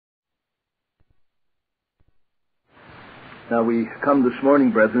Now we come this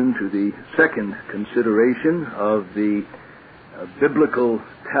morning, brethren, to the second consideration of the biblical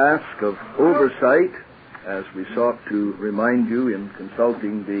task of oversight. As we sought to remind you in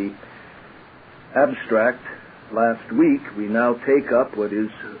consulting the abstract last week, we now take up what is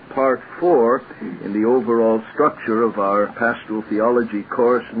part 4 in the overall structure of our Pastoral Theology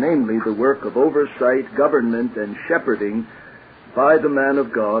course, namely the work of oversight, government, and shepherding by the man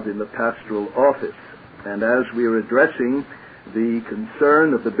of God in the pastoral office. And as we are addressing the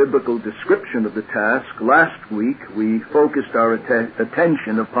concern of the biblical description of the task, last week we focused our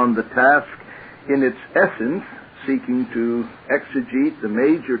attention upon the task in its essence, seeking to exegete the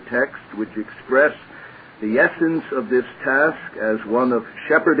major texts which express the essence of this task as one of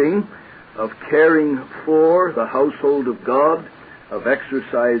shepherding, of caring for the household of God, of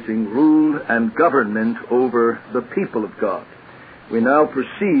exercising rule and government over the people of God. We now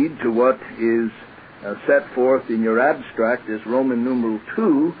proceed to what is set forth in your abstract as Roman numeral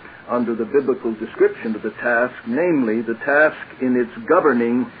 2 under the biblical description of the task, namely the task in its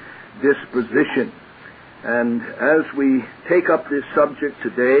governing disposition. And as we take up this subject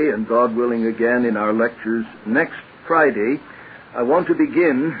today, and God willing again in our lectures next Friday, I want to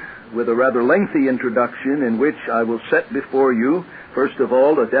begin with a rather lengthy introduction in which I will set before you, first of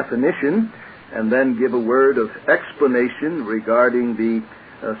all, a definition, and then give a word of explanation regarding the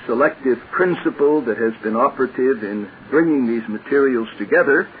selective principle that has been operative in bringing these materials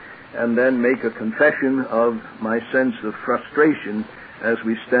together, and then make a confession of my sense of frustration as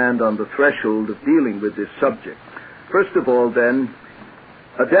we stand on the threshold of dealing with this subject. First of all, then,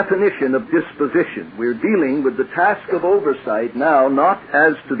 a definition of disposition. We're dealing with the task of oversight now, not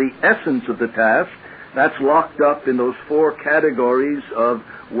as to the essence of the task. That's locked up in those 4 categories of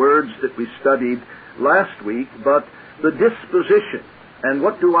words that we studied last week, but the disposition. And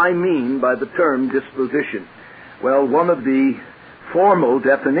what do I mean by the term disposition? Well, one of the formal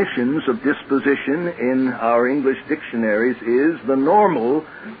definitions of disposition in our English dictionaries is the normal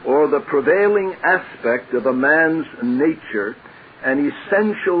or the prevailing aspect of a man's nature, an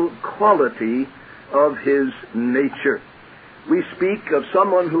essential quality of his nature. We speak of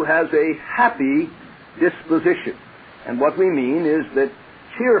someone who has a happy disposition. And what we mean is that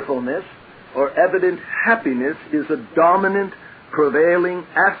cheerfulness or evident happiness is a dominant, prevailing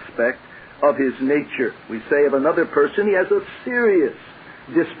aspect of his nature. We say of another person he has a serious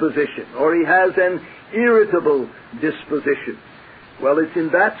disposition, or he has an irritable disposition. Well, it's in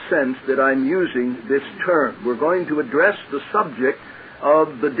that sense that I'm using this term. We're going to address the subject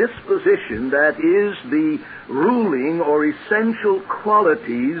of the disposition that is the ruling or essential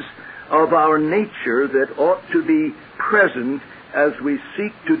qualities of our nature that ought to be present as we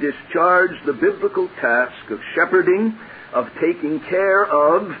seek to discharge the biblical task of shepherding, of taking care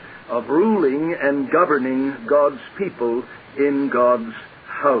of ruling and governing God's people in God's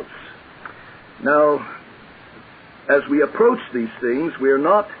house. Now, as we approach these things, we are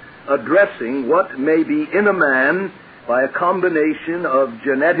not addressing what may be in a man by a combination of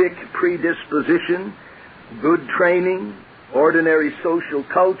genetic predisposition, good training, ordinary social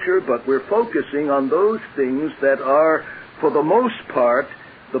culture, but we're focusing on those things that are, for the most part,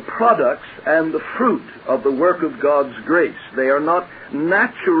 the products and the fruit of the work of God's grace. They are not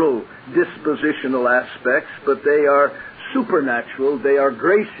natural dispositional aspects, but they are supernatural, they are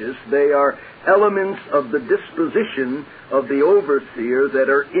gracious, they are elements of the disposition of the overseer that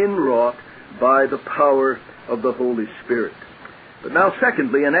are inwrought by the power of the Holy Spirit. But now,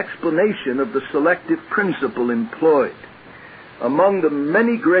 secondly, an explanation of the selective principle employed. Among the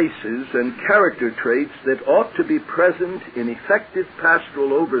many graces and character traits that ought to be present in effective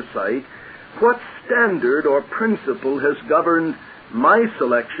pastoral oversight, what standard or principle has governed my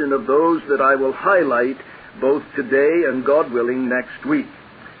selection of those that I will highlight both today and, God willing, next week?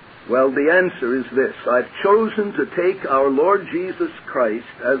 Well, the answer is this. I've chosen to take our Lord Jesus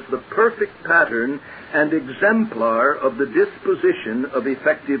Christ as the perfect pattern and exemplar of the disposition of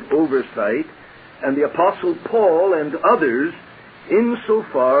effective oversight, and the Apostle Paul and others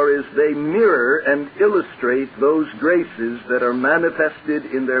insofar as they mirror and illustrate those graces that are manifested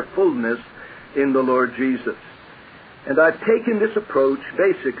in their fullness in the Lord Jesus. And I've taken this approach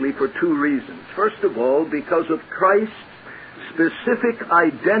basically for 2 reasons. First of all, because of Christ's specific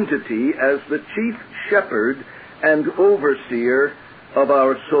identity as the chief shepherd and overseer of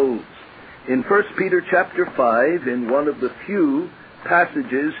our souls. In 1 Peter chapter 5, in one of the few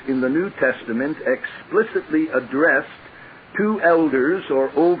passages in the New Testament explicitly addressed to elders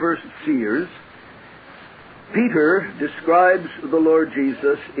or overseers, Peter describes the Lord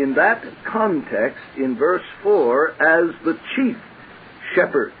Jesus in that context in verse 4 as the chief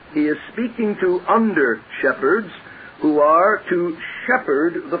shepherd. He is speaking to under-shepherds who are to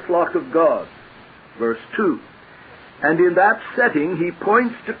shepherd the flock of God. Verse 2. And in that setting, he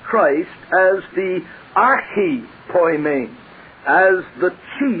points to Christ as the archipoimen, as the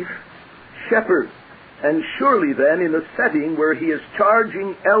chief shepherd. And surely then, in a setting where he is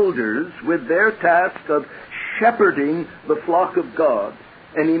charging elders with their task of shepherding the flock of God,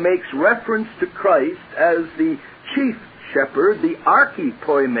 and he makes reference to Christ as the chief shepherd, the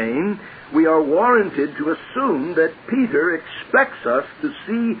archipoimen, we are warranted to assume that Peter expects us to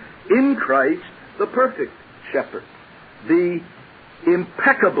see in Christ the perfect shepherd, the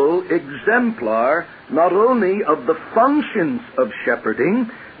impeccable exemplar not only of the functions of shepherding,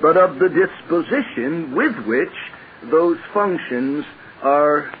 but of the disposition with which those functions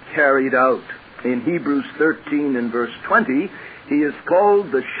are carried out. In Hebrews 13 and verse 20, he is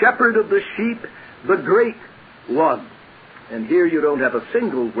called the shepherd of the sheep, the great one. And here you don't have a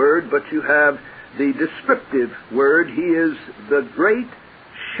single word, but you have the descriptive word. He is the great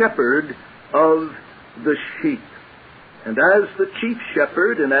shepherd of the sheep. And as the chief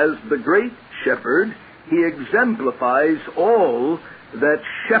shepherd and as the great shepherd, he exemplifies all that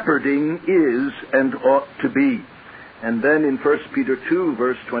shepherding is and ought to be. And then in 1 Peter 2,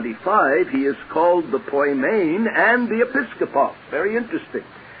 verse 25, he is called the poimen and the episkopos. Very interesting.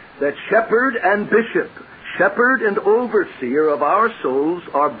 That shepherd and bishop, shepherd and overseer of our souls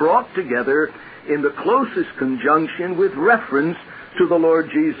are brought together in the closest conjunction with reference to the Lord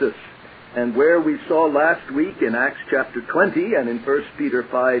Jesus. And where we saw last week in Acts chapter 20 and in 1 Peter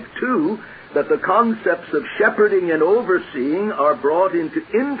 5:2 that the concepts of shepherding and overseeing are brought into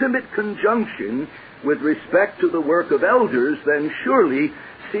intimate conjunction with respect to the work of elders, then surely,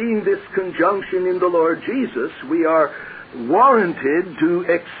 seeing this conjunction in the Lord Jesus, we are warranted to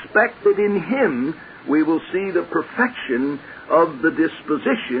expect that in him we will see the perfection of the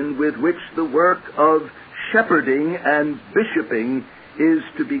disposition with which the work of shepherding and bishoping is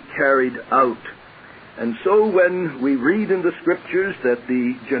to be carried out. And so when we read in the Scriptures that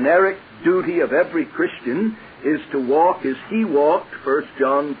the generic duty of every Christian is to walk as he walked, 1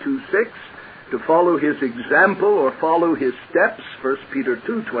 John 2:6, to follow his example or follow his steps, 1 Peter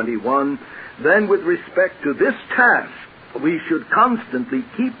 2:21, then with respect to this task, we should constantly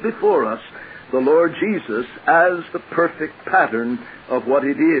keep before us the Lord Jesus as the perfect pattern of what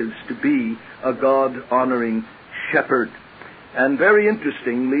it is to be a God-honoring shepherd. And very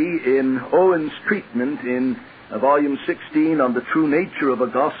interestingly, in Owen's treatment in volume 16 on the true nature of a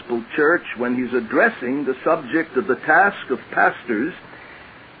gospel church, when he's addressing the subject of the task of pastors,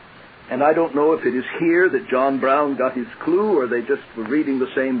 and I don't know if it is here that John Brown got his clue or they just were reading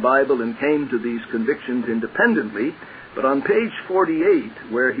the same Bible and came to these convictions independently, but on page 48,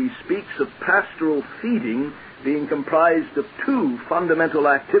 where he speaks of pastoral feeding being comprised of two fundamental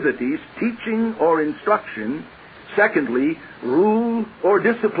activities, teaching or instruction, secondly, rule or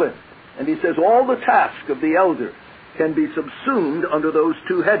discipline. And he says all the task of the elder can be subsumed under those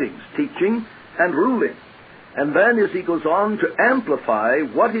two headings, teaching and ruling. And then as he goes on to amplify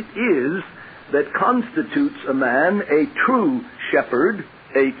what it is that constitutes a man a true shepherd,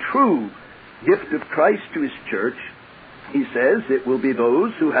 a true gift of Christ to his church, he says it will be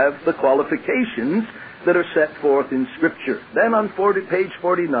those who have the qualifications that are set forth in Scripture. Then on page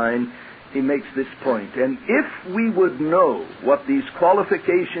 49, he makes this point. And if we would know what these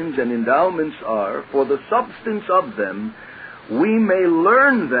qualifications and endowments are, for the substance of them, we may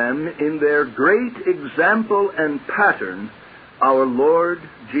learn them in their great example and pattern, our Lord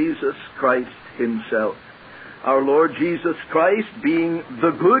Jesus Christ himself. Our Lord Jesus Christ being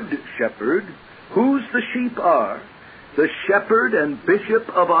the good shepherd, whose the sheep are, the shepherd and bishop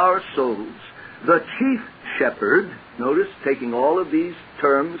of our souls, the chief shepherd, notice, taking all of these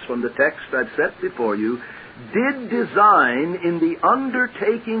terms from the text I've set before you, did design in the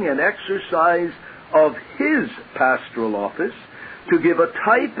undertaking and exercise of his pastoral office to give a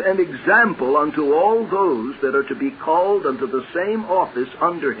type and example unto all those that are to be called unto the same office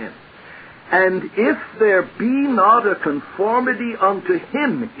under him. And if there be not a conformity unto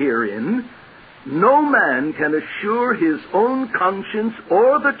him herein, no man can assure his own conscience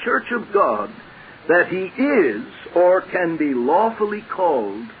or the church of God that he is or can be lawfully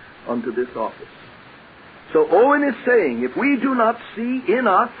called unto this office. So Owen is saying, if we do not see in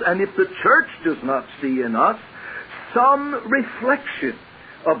us, and if the church does not see in us, some reflection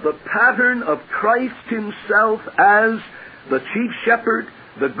of the pattern of Christ himself as the chief shepherd,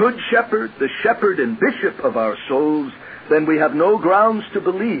 the good shepherd, the shepherd and bishop of our souls, then we have no grounds to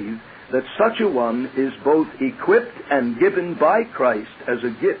believe that such a one is both equipped and given by Christ as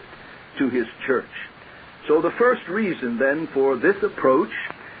a gift to his church. So the first reason then for this approach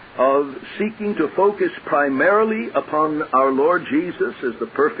of seeking to focus primarily upon our Lord Jesus as the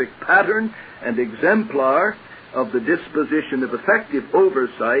perfect pattern and exemplar of the disposition of effective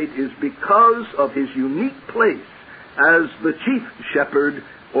oversight is because of his unique place as the chief shepherd,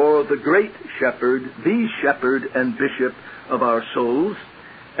 or the great shepherd, the shepherd and bishop of our souls.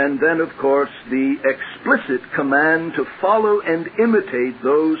 And then, of course, the explicit command to follow and imitate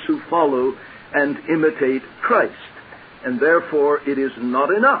those who follow and imitate Christ. And therefore, it is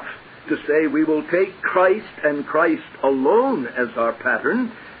not enough to say we will take Christ and Christ alone as our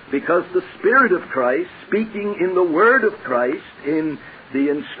pattern, because the Spirit of Christ, speaking in the Word of Christ, in the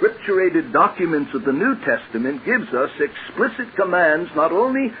inscripturated documents of the New Testament, gives us explicit commands not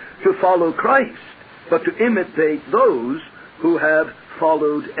only to follow Christ, but to imitate those who have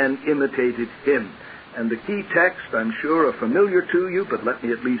followed and imitated him. And the key texts, I'm sure, are familiar to you, but let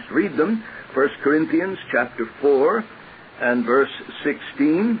me at least read them. 1 Corinthians chapter 4 and verse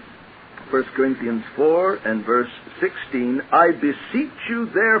 16. 1 Corinthians 4 and verse 16, I beseech you,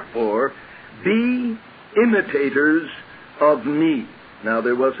 therefore, be imitators of me. Now,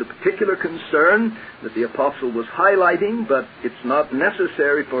 there was a particular concern that the apostle was highlighting, but it's not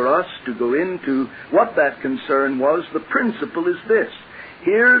necessary for us to go into what that concern was. The principle is this.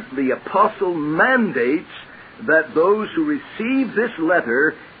 Here, the apostle mandates that those who receive this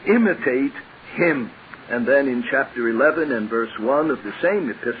letter imitate him. And then in chapter 11 and verse 1 of the same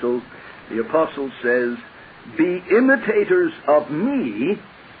epistle, the apostle says, be imitators of me,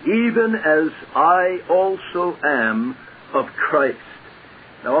 even as I also am of Christ.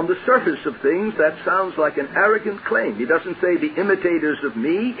 Now, on the surface of things, that sounds like an arrogant claim. He doesn't say, be imitators of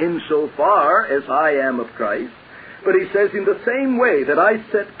me insofar as I am of Christ. But he says, in the same way that I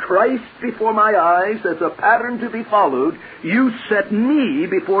set Christ before my eyes as a pattern to be followed, you set me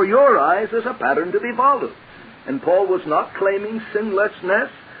before your eyes as a pattern to be followed. And Paul was not claiming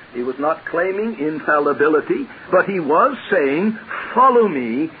sinlessness. He was not claiming infallibility. But he was saying, follow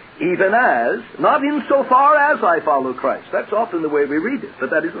me even as, not insofar as I follow Christ. That's often the way we read it, but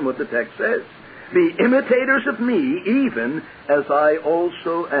that isn't what the text says. Be imitators of me even as I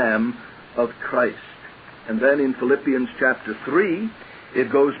also am of Christ. And then in Philippians chapter 3,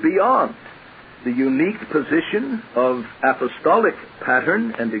 it goes beyond the unique position of apostolic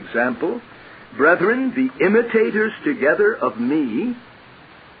pattern and example. Brethren, be imitators together of me,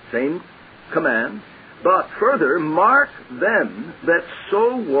 same command, but further, mark them that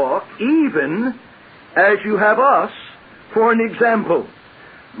so walk, even as you have us for an example.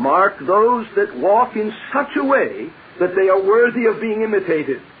 Mark those that walk in such a way that they are worthy of being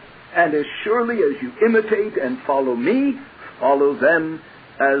imitated. And as surely as you imitate and follow me, follow them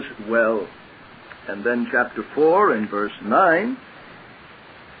as well. And then chapter 4 and verse 9,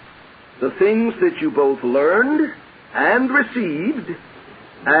 the things that you both learned and received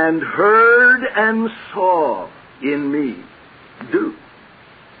and heard and saw in me, do.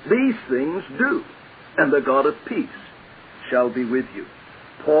 These things do, and the God of peace shall be with you.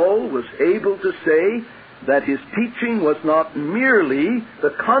 Paul was able to say that his teaching was not merely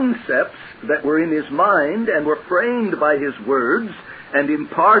the concepts that were in his mind and were framed by his words and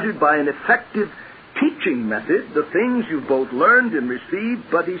imparted by an effective teaching method, the things you both learned and received,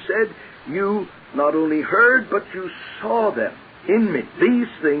 but he said, you not only heard, but you saw them in me. These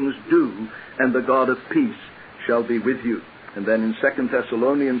things do, and the God of peace shall be with you. And then in 2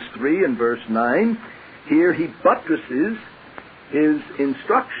 Thessalonians 3 and verse 9, here he buttresses his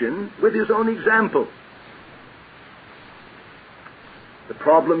instruction with his own example. The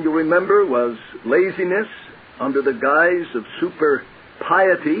problem, you remember, was laziness under the guise of super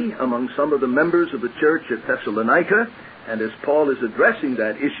piety among some of the members of the church at Thessalonica. And as Paul is addressing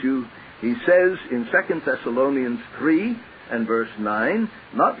that issue, he says in 2 Thessalonians 3 and verse 9,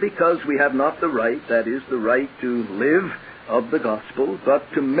 not because we have not the right, that is, the right to live of the gospel, but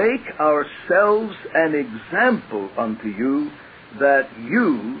to make ourselves an example unto you, that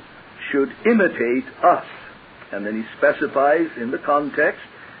you should imitate us. And then he specifies in the context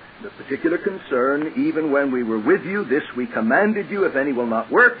the particular concern, even when we were with you, this we commanded you, if any will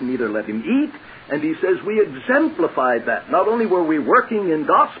not work, neither let him eat. And he says we exemplified that. Not only were we working in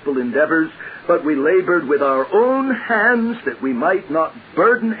gospel endeavors, but we labored with our own hands that we might not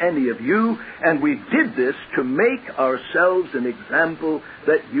burden any of you, and we did this to make ourselves an example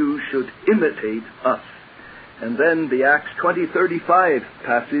that you should imitate us. And then the Acts 20:35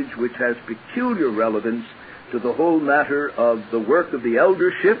 passage, which has peculiar relevance to the whole matter of the work of the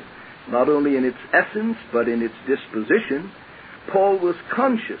eldership, not only in its essence, but in its disposition. Paul was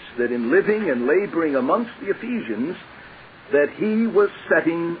conscious that in living and laboring amongst the Ephesians, that he was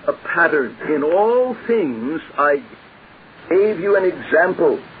setting a pattern. In all things I gave you an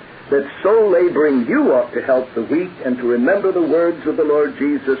example, that so laboring you ought to help the weak and to remember the words of the Lord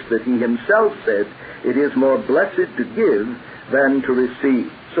Jesus that he himself said, it is more blessed to give than to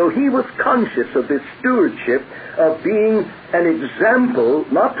receive. So he was conscious of this stewardship of being an example,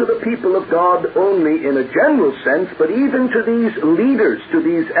 not to the people of God only in a general sense, but even to these leaders, to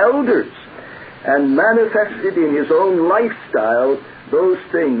these elders, and manifested in his own lifestyle those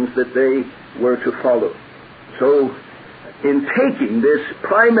things that they were to follow. So, in taking this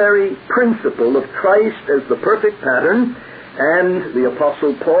primary principle of Christ as the perfect pattern, and the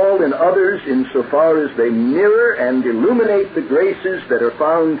Apostle Paul and others insofar as they mirror and illuminate the graces that are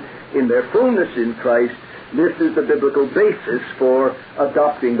found in their fullness in Christ, this is the biblical basis for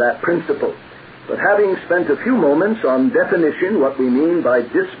adopting that principle. But having spent a few moments on definition, what we mean by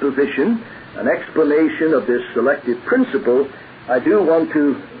disposition, an explanation of this selective principle, I do want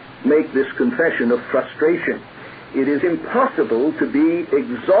to make this confession of frustration. It is impossible to be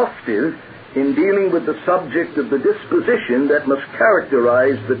exhaustive in dealing with the subject of the disposition that must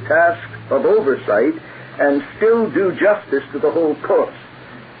characterize the task of oversight and still do justice to the whole course.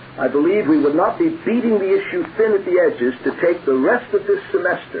 I believe we would not be beating the issue thin at the edges to take the rest of this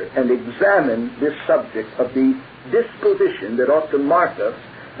semester and examine this subject of the disposition that ought to mark us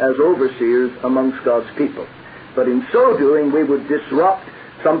as overseers amongst God's people. But in so doing, we would disrupt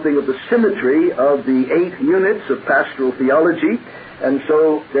something of the symmetry of the 8 units of pastoral theology, and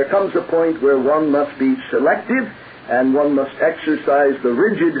so there comes a point where one must be selective and one must exercise the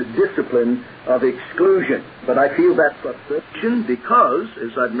rigid discipline of exclusion. But I feel that frustration because,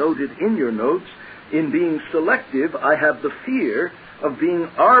 as I've noted in your notes, in being selective, I have the fear of being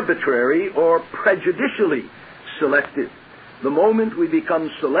arbitrary or prejudicially selective. The moment we become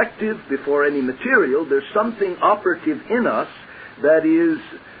selective before any material, there's something operative in us that is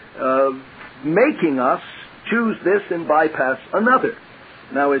making us choose this and bypass another.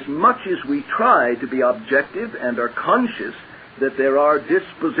 Now, as much as we try to be objective and are conscious that there are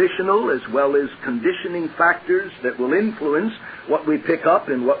dispositional as well as conditioning factors that will influence what we pick up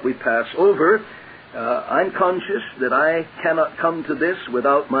and what we pass over, I'm conscious that I cannot come to this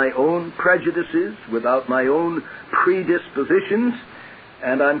without my own prejudices, without my own predispositions,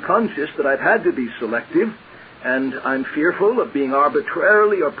 and I'm conscious that I've had to be selective, and I'm fearful of being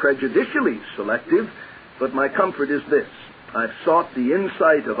arbitrarily or prejudicially selective, but my comfort is this. I've sought the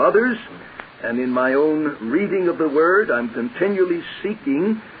insight of others, and in my own reading of the Word, I'm continually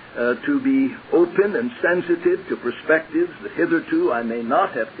seeking to be open and sensitive to perspectives that hitherto I may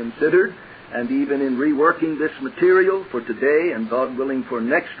not have considered, and even in reworking this material for today, and God willing for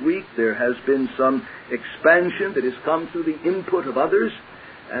next week, there has been some expansion that has come through the input of others,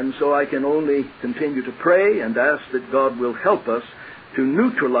 and so I can only continue to pray and ask that God will help us to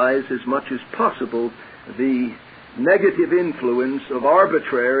neutralize as much as possible the negative influence of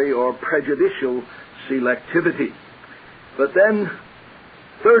arbitrary or prejudicial selectivity. But then,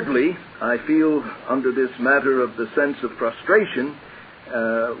 thirdly, I feel under this matter of the sense of frustration,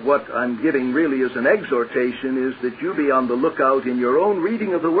 what I'm giving really is an exhortation is that you be on the lookout in your own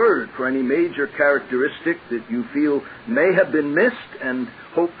reading of the Word for any major characteristic that you feel may have been missed, and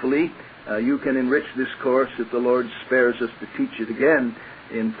hopefully you can enrich this course if the Lord spares us to teach it again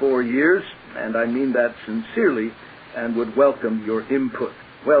in 4 years, and I mean that sincerely and would welcome your input.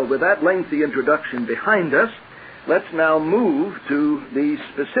 Well, with that lengthy introduction behind us, let's now move to the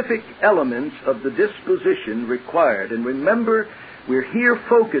specific elements of the disposition required. And remember, we're here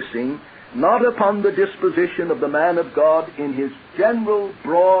focusing not upon the disposition of the man of God in his general,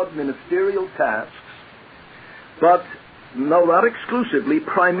 broad ministerial tasks, but, no, not exclusively,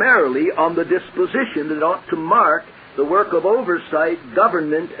 primarily on the disposition that ought to mark the work of oversight,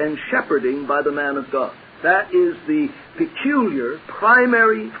 government, and shepherding by the man of God. That is the peculiar,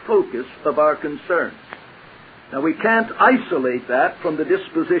 primary focus of our concern. Now, we can't isolate that from the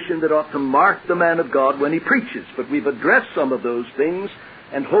disposition that ought to mark the man of God when he preaches, but we've addressed some of those things,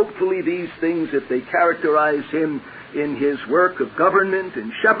 and hopefully these things, if they characterize him in his work of government and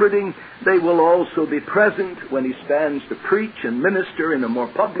shepherding, they will also be present when he stands to preach and minister in a more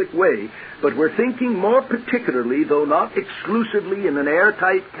public way. But we're thinking more particularly, though not exclusively in an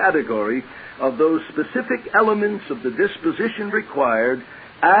airtight category, of those specific elements of the disposition required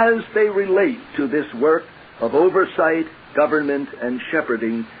as they relate to this work of oversight, government, and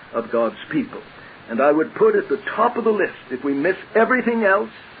shepherding of God's people. And I would put at the top of the list, if we miss everything else,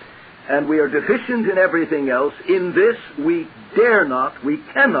 and we are deficient in everything else, in this we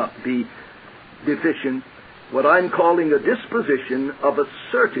cannot be deficient, what I'm calling a disposition of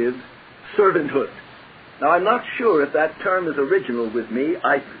assertive servanthood. Now, I'm not sure if that term is original with me.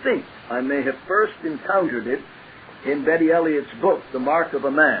 I think I may have first encountered it in Betty Elliott's book, The Mark of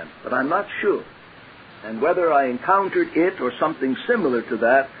a Man, but I'm not sure. And whether I encountered it or something similar to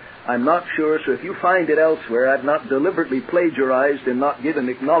that, I'm not sure. So if you find it elsewhere, I've not deliberately plagiarized and not given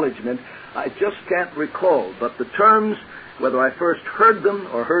acknowledgement. I just can't recall. But the terms, whether I first heard them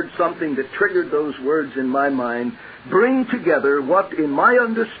or heard something that triggered those words in my mind, bring together what, in my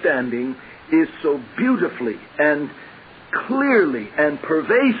understanding, is so beautifully and clearly and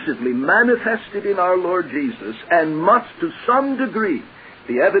pervasively manifested in our Lord Jesus, and must to some degree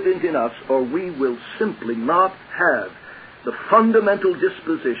be evident in us, or we will simply not have the fundamental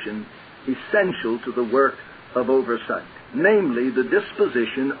disposition essential to the work of oversight, namely the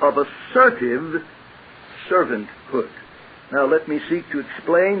disposition of assertive servanthood. Now let me seek to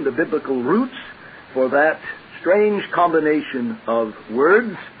explain the biblical roots for that strange combination of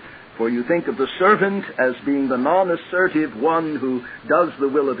words. For you think of the servant as being the non-assertive one who does the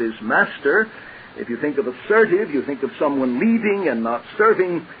will of his master. If you think of assertive, you think of someone leading and not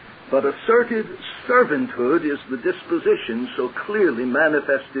serving. But assertive servanthood is the disposition so clearly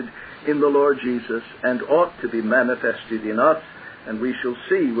manifested in the Lord Jesus, and ought to be manifested in us, and we shall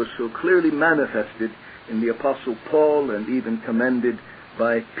see was so clearly manifested in the Apostle Paul and even commended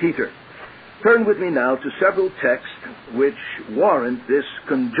by Peter. Turn with me now to several texts which warrant this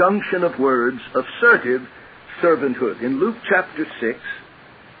conjunction of words, assertive servanthood. In Luke chapter 6,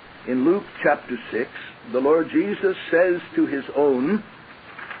 the Lord Jesus says to his own,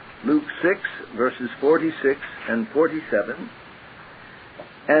 Luke 6, verses 46 and 47,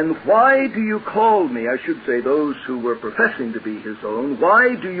 "And why do you call me," I should say those who were professing to be his own,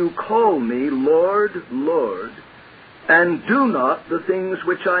 "why do you call me Lord, Lord, and do not the things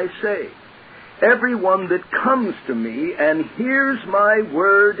which I say? Everyone that comes to me and hears my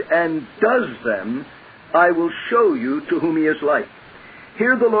word and does them, I will show you to whom he is like."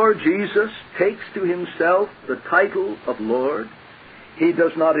 Here the Lord Jesus takes to himself the title of Lord. He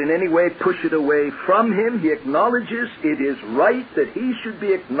does not in any way push it away from him. He acknowledges it is right that he should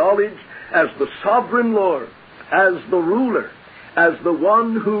be acknowledged as the sovereign Lord, as the ruler, as the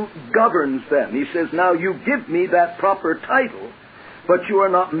one who governs them. He says, now you give me that proper title, but you are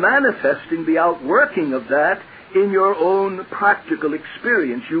not manifesting the outworking of that in your own practical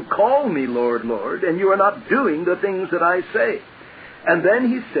experience. You call me Lord, Lord, and you are not doing the things that I say. And then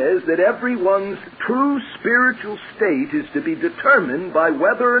he says that everyone's true spiritual state is to be determined by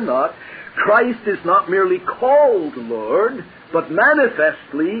whether or not Christ is not merely called Lord, but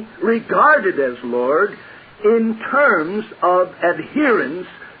manifestly regarded as Lord in terms of adherence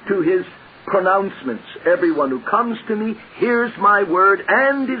to his pronouncements. Everyone who comes to me, hears my word,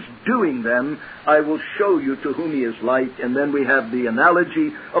 and is doing them, I will show you to whom he is like. And then we have the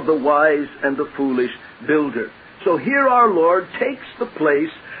analogy of the wise and the foolish builder. So here our Lord takes the place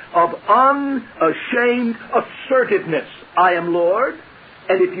of unashamed assertiveness. I am Lord,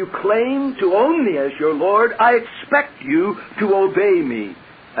 and if you claim to own me as your Lord, I expect you to obey me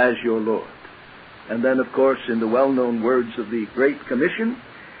as your Lord. And then, of course, in the well-known words of the Great Commission,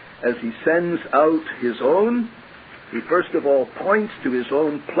 as he sends out his own, he first of all points to his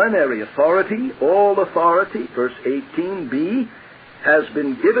own plenary authority. All authority, verse 18b, has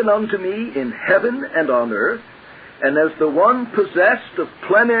been given unto me in heaven and on earth. And as the one possessed of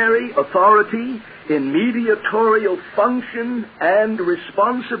plenary authority in mediatorial function and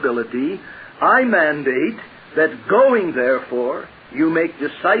responsibility, I mandate that going, therefore, you make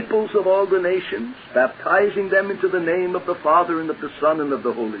disciples of all the nations, baptizing them into the name of the Father and of the Son and of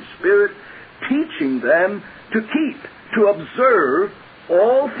the Holy Spirit, teaching them to keep, to observe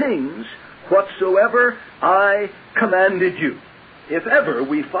all things whatsoever I commanded you. If ever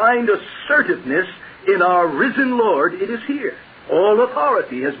we find assertiveness in our risen Lord, it is here. All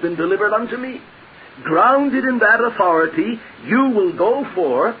authority has been delivered unto me. Grounded in that authority, you will go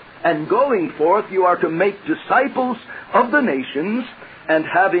forth, and going forth, you are to make disciples of the nations, and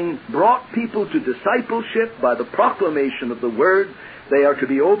having brought people to discipleship by the proclamation of the word, they are to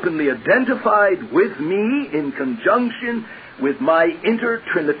be openly identified with me in conjunction with my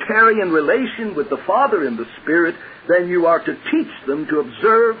inter-Trinitarian relation with the Father and the Spirit. Then you are to teach them to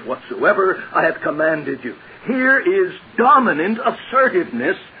observe whatsoever I have commanded you. Here is dominant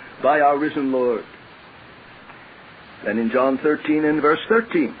assertiveness by our risen Lord. Then in John 13 and verse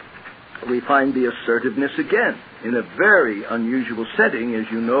 13, we find the assertiveness again in a very unusual setting, as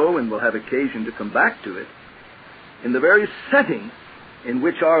you know, and we'll have occasion to come back to it. In the very setting in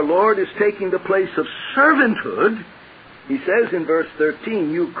which our Lord is taking the place of servanthood, he says in verse 13,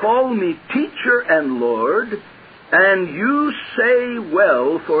 you call me teacher and Lord, and you say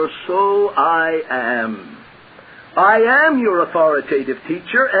well, for so I am. I am your authoritative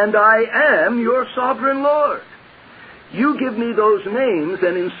teacher, and I am your sovereign Lord. you give me those names,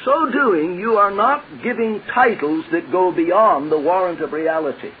 and in so doing, you are not giving titles that go beyond the warrant of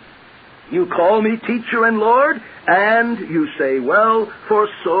reality. You call me teacher and Lord, and you say, well, for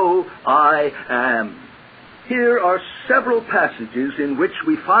so I am. Here are several passages in which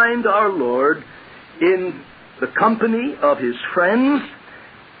we find our Lord in the company of his friends,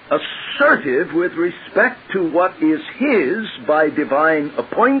 assertive with respect to what is his by divine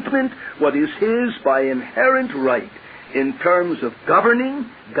appointment, what is his by inherent right, in terms of governing,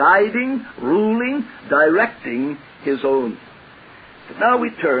 guiding, ruling, directing his own. But now we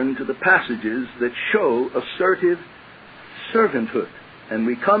turn to the passages that show assertive servanthood. And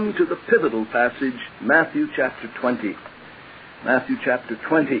we come to the pivotal passage, Matthew chapter 20. Matthew chapter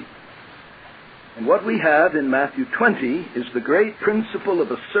 20. And what we have in Matthew 20 is the great principle of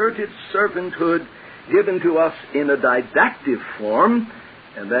assertive servanthood given to us in a didactic form.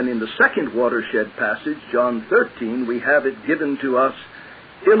 And then in the second watershed passage, John 13, we have it given to us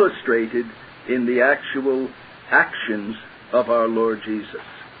illustrated in the actual actions of our Lord Jesus.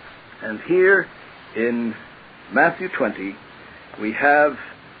 And here in Matthew 20, we have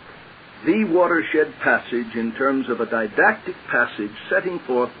the watershed passage in terms of a didactic passage setting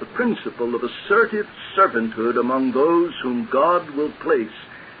forth the principle of assertive servanthood among those whom God will place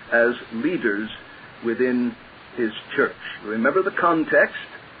as leaders within his church. Remember the context.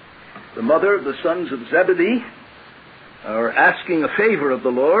 The mother of the sons of Zebedee are asking a favor of the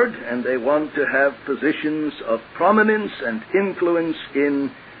Lord, and they want to have positions of prominence and influence in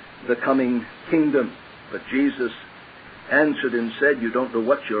the coming kingdom. But Jesus answered and said, you don't know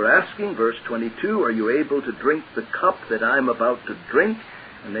what you're asking. Verse 22, are you able to drink the cup that I'm about to drink?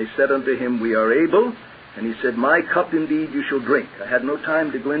 And they said unto him, we are able. And he said, my cup indeed you shall drink. I had no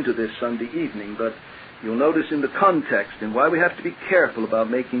time to go into this Sunday evening, but you'll notice in the context and why we have to be careful about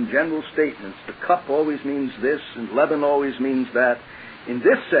making general statements. The cup always means this, and leaven always means that. In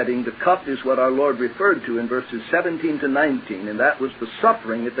this setting, the cup is what our Lord referred to in verses 17 to 19, and that was the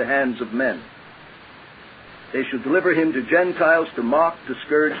suffering at the hands of men. They shall deliver him to Gentiles, to mock, to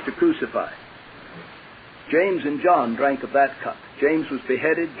scourge, to crucify. James and John drank of that cup. James was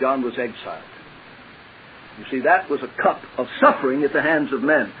beheaded, John was exiled. You see, that was a cup of suffering at the hands of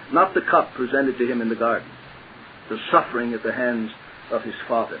men, not the cup presented to him in the garden. The suffering at the hands of his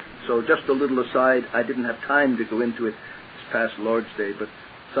Father. So just a little aside, I didn't have time to go into it this past Lord's Day, but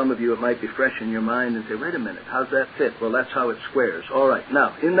some of you, it might be fresh in your mind and say, wait a minute, how's that fit? Well, that's how it squares. All right,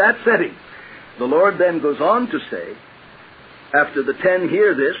 now, in that setting, the Lord then goes on to say, after the 10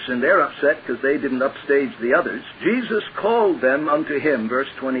 hear this, and they're upset because they didn't upstage the others, Jesus called them unto him, verse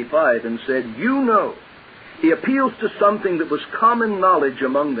 25, and said, you know, he appeals to something that was common knowledge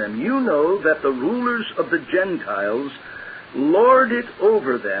among them. You know that the rulers of the Gentiles lord it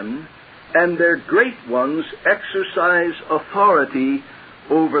over them, and their great ones exercise authority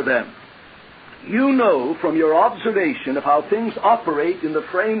over them. You know from your observation of how things operate in the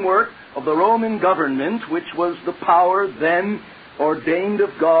framework of the Roman government, which was the power then ordained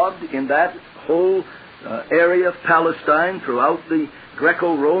of God in that whole area of Palestine throughout the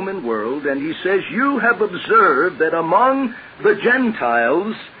Greco-Roman world, and he says, you have observed that among the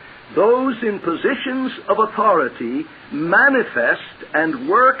Gentiles, those in positions of authority manifest and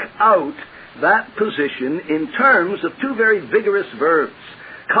work out that position in terms of two very vigorous verbs.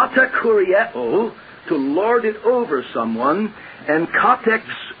 Katakurieo, to lord it over someone, and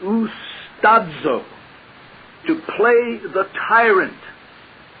katexoustadzo, to play the tyrant.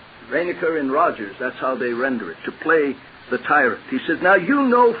 Reinecker and Rogers, that's how they render it, to play the tyrant. He says, now you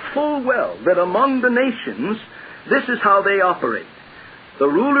know full well that among the nations, this is how they operate. The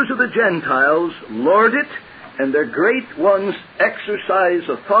rulers of the Gentiles lord it, and their great ones exercise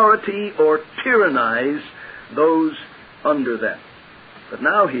authority or tyrannize those under them. But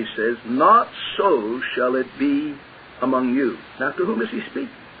now he says, not so shall it be among you. Now to whom is he speaking?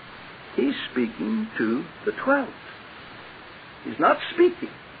 He's speaking to the 12. He's not speaking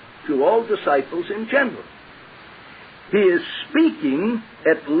to all disciples in general. He is speaking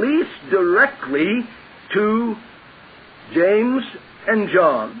at least directly to James and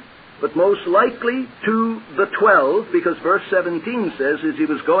John, but most likely to the 12, because verse 17 says, as he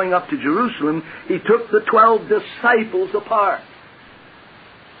was going up to Jerusalem, he took the 12 disciples apart.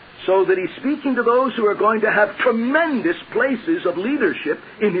 So that he's speaking to those who are going to have tremendous places of leadership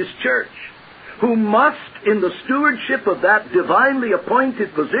in his church, who must, in the stewardship of that divinely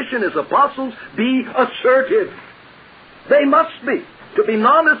appointed position as apostles, be assertive. They must be. To be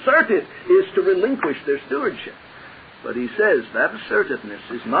non-assertive is to relinquish their stewardship. But he says that assertiveness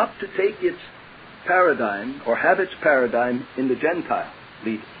is not to take its paradigm or have its paradigm in the Gentile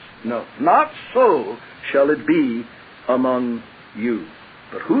leaders. No, not so shall it be among you.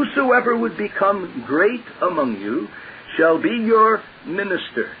 But whosoever would become great among you shall be your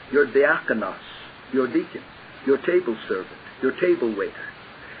minister, your diakonos, your deacon, your table servant, your table waiter.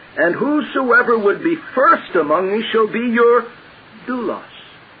 And whosoever would be first among you shall be your doulos,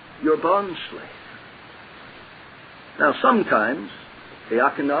 your bondslave. Now sometimes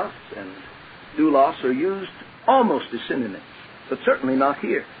diakonos and doulos are used almost as synonyms, but certainly not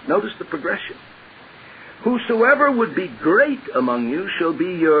here. Notice the progression. Whosoever would be great among you shall be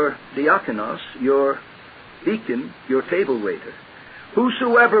your diakonos, your deacon, your table waiter.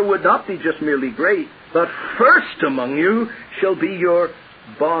 Whosoever would not be just merely great, but first among you shall be your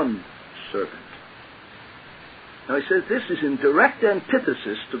bond servant. Now he says this is in direct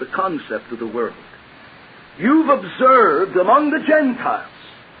antithesis to the concept of the world. You've observed among the Gentiles,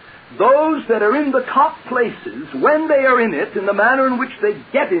 those that are in the top places, when they are in it, in the manner in which they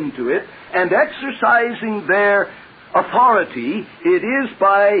get into it, and exercising their authority, it is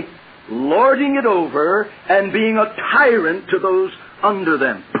by lording it over and being a tyrant to those under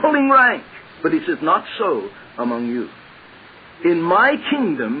them, pulling rank. But he says, not so among you. In my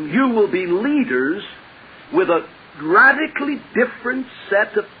kingdom, you will be leaders with a radically different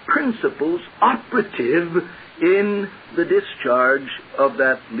set of principles operative in the discharge of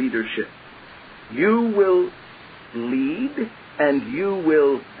that leadership. You will lead, and you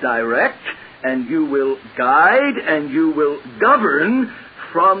will direct, and you will guide, and you will govern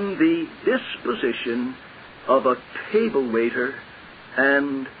from the disposition of a table waiter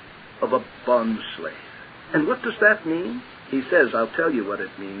and of a bond slave. And what does that mean? He says, I'll tell you what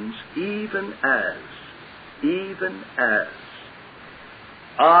it means. Even as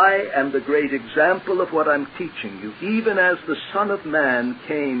I am the great example of what I'm teaching you, even as the Son of Man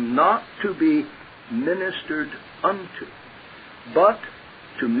came not to be ministered unto, but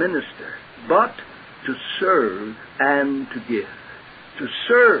to minister, but to serve and to give. To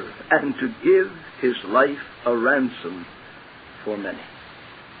serve and to give his life a ransom for many.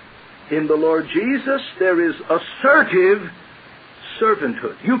 In the Lord Jesus, there is assertive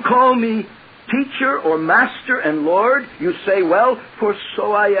servanthood. You call me teacher or master and Lord, you say, well, for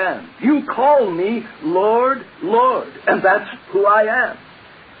so I am. You call me Lord, Lord, and that's who I am.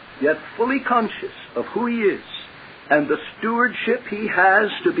 Yet fully conscious of who he is and the stewardship he has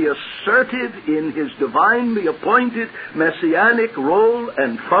to be assertive in his divinely appointed messianic role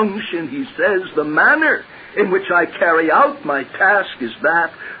and function, he says, the manner in which I carry out my task is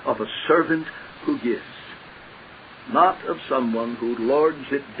that of a servant who gives, not of someone who lords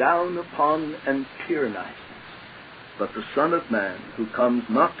it down upon and tyrannizes, but the Son of Man who comes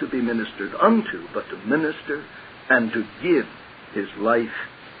not to be ministered unto, but to minister and to give his life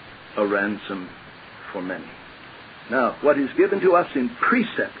a ransom for many. Now, what is given to us in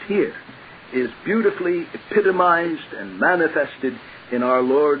precept here is beautifully epitomized and manifested in our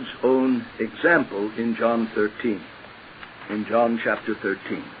Lord's own example in John 13. In John chapter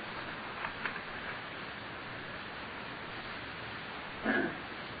 13.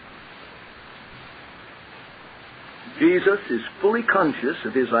 Jesus is fully conscious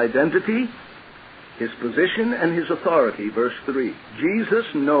of his identity, his position, and his authority. Verse 3. Jesus,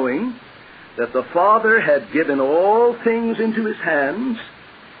 knowing that the Father had given all things into his hands,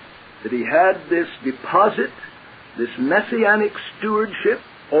 that he had this deposit, this messianic stewardship,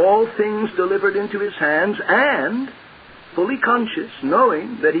 all things delivered into his hands, and fully conscious,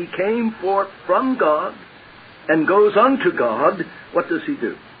 knowing that he came forth from God and goes unto God, what does he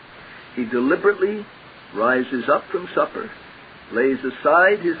do? He deliberately rises up from supper, lays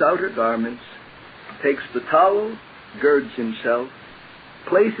aside his outer garments, takes the towel, girds himself,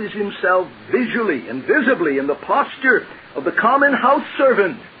 places himself visually and visibly in the posture of the common house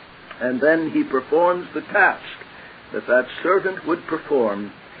servant, and then he performs the task that that servant would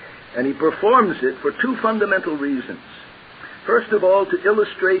perform, and he performs it for two fundamental reasons. First of all, to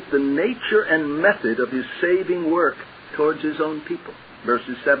illustrate the nature and method of his saving work towards his own people.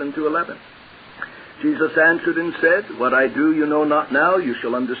 Verses 7 to 11. Jesus answered and said, what I do you know not now, you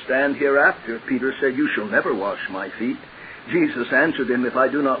shall understand hereafter. Peter said, you shall never wash my feet. Jesus answered him, if I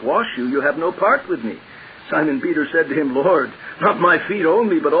do not wash you, you have no part with me. Simon Peter said to him, Lord, not my feet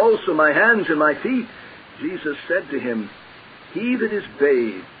only, but also my hands and my feet. Jesus said to him, he that is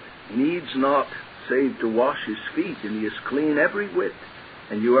bathed needs not save to wash his feet, and he is clean every whit.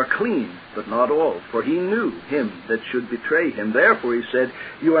 And you are clean, but not all, for he knew him that should betray him. Therefore he said,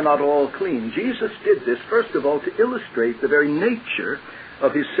 you are not all clean. Jesus did this, first of all, to illustrate the very nature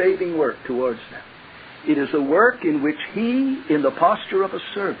of his saving work towards them. It is a work in which he, in the posture of a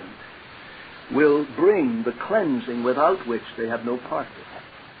servant, will bring the cleansing without which they have no part with him.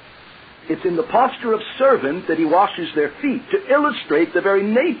 It's in the posture of servant that he washes their feet, to illustrate the very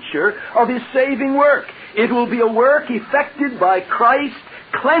nature of his saving work. It will be a work effected by Christ,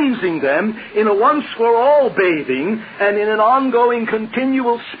 cleansing them in a once-for-all bathing and in an ongoing,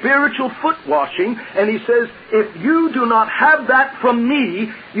 continual spiritual foot washing. And he says, if you do not have that from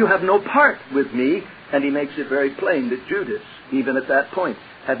me, you have no part with me. And he makes it very plain that Judas, even at that point,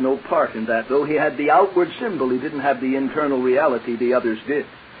 had no part in that. Though he had the outward symbol, he didn't have the internal reality the others did.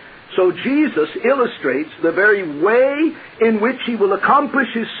 So Jesus illustrates the very way in which he will accomplish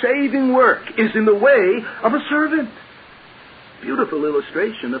his saving work is in the way of a servant. Beautiful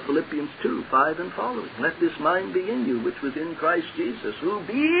illustration of Philippians 2:5 and following. Let this mind be in you, which was in Christ Jesus, who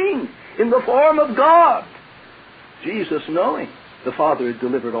being in the form of God, Jesus knowing the Father had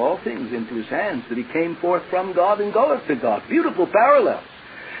delivered all things into his hands, that he came forth from God and goeth to God. Beautiful parallels.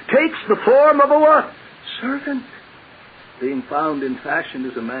 Takes the form of a what? Servant. Being found in fashion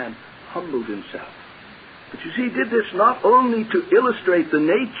as a man, humbled himself. But you see, he did this not only to illustrate the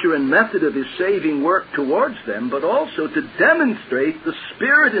nature and method of his saving work towards them, but also to demonstrate the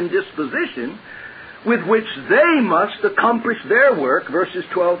spirit and disposition with which they must accomplish their work, verses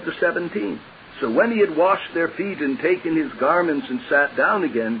 12 to 17. So when he had washed their feet and taken his garments and sat down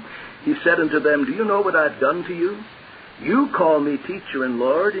again, he said unto them, Do you know what I have done to you? You call me teacher and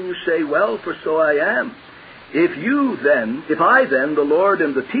Lord, and you say, Well, for so I am. If I then, the Lord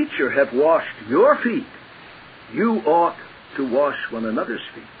and the teacher, have washed your feet, you ought to wash one another's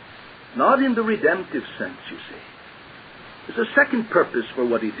feet. Not in the redemptive sense, you see. There's a second purpose for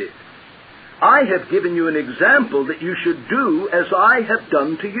what he did. I have given you an example that you should do as I have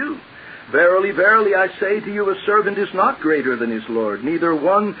done to you. Verily, verily, I say to you, a servant is not greater than his Lord, neither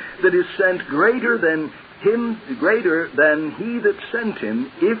one that is sent greater than he that sent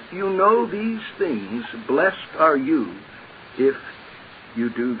him. If you know these things, blessed are you if you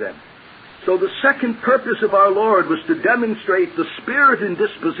do them. So the second purpose of our Lord was to demonstrate the spirit and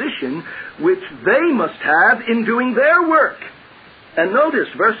disposition which they must have in doing their work. And notice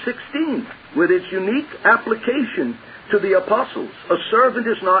verse 16, with its unique application to the apostles. A servant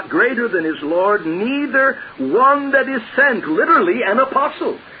is not greater than his Lord, neither one that is sent, literally an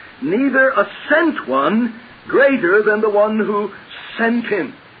apostle, neither a sent one greater than the one who sent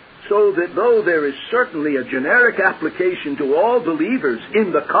him. So that though there is certainly a generic application to all believers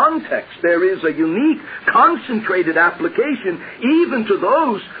in the context, there is a unique, concentrated application even to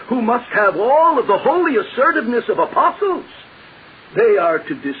those who must have all of the holy assertiveness of apostles. They are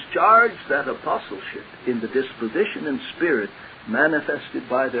to discharge that apostleship in the disposition and spirit manifested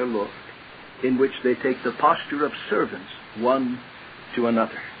by their Lord, in which they take the posture of servants one to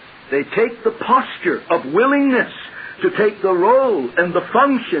another. They take the posture of willingness to take the role and the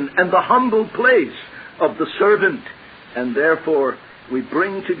function and the humble place of the servant. And therefore, we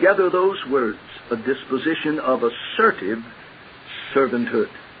bring together those words, a disposition of assertive servanthood.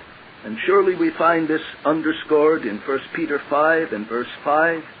 And surely we find this underscored in 1 Peter 5 and verse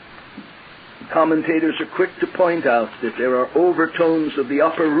 5. Commentators are quick to point out that there are overtones of the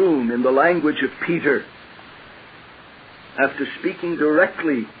upper room in the language of Peter. After speaking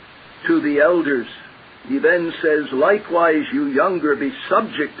directly to the elders, he then says, Likewise, you younger, be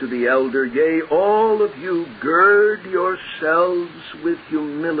subject to the elder. Yea, all of you gird yourselves with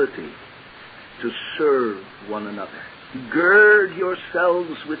humility to serve one another. Gird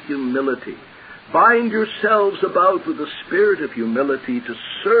yourselves with humility. Bind yourselves about with the spirit of humility to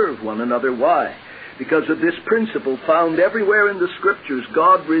serve one another. Why? Because of this principle found everywhere in the Scriptures.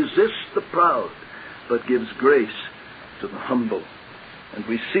 God resists the proud, but gives grace to the humble. And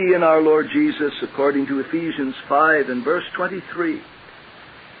we see in our Lord Jesus, according to Ephesians 5 and verse 23,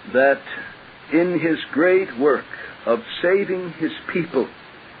 that in his great work of saving his people,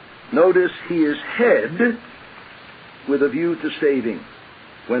 notice he is head with a view to saving.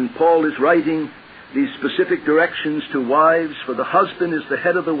 When Paul is writing these specific directions to wives, for the husband is the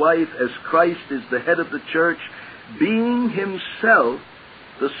head of the wife, as Christ is the head of the church, being himself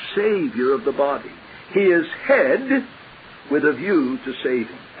the Savior of the body. He is head with a view to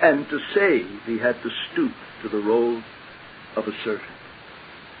saving. And to save, he had to stoop to the role of a servant.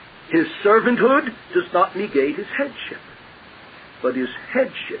 His servanthood does not negate his headship, but his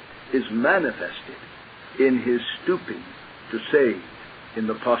headship is manifested in his stooping to save in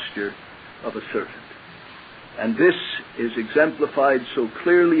the posture of a servant. And this is exemplified so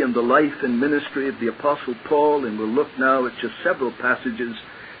clearly in the life and ministry of the Apostle Paul, and we'll look now at just several passages.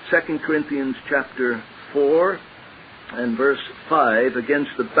 2 Corinthians chapter 4 and verse 5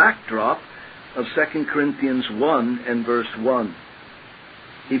 against the backdrop of 2 Corinthians 1 and verse 1.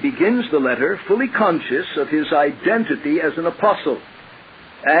 He begins the letter fully conscious of his identity as an apostle.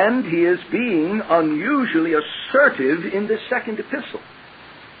 And he is being unusually assertive in this second epistle.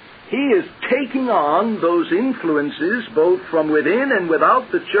 He is taking on those influences both from within and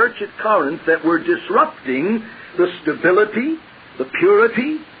without the church at Corinth that were disrupting the stability, the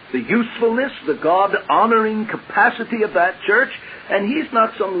purity, the usefulness, the God-honoring capacity of that church. And he's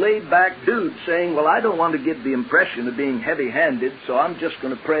not some laid-back dude saying, well, I don't want to give the impression of being heavy-handed, so I'm just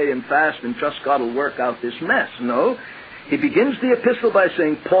going to pray and fast and trust God will work out this mess. No. He begins the epistle by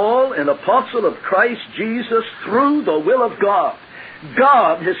saying, Paul, an apostle of Christ Jesus, through the will of God.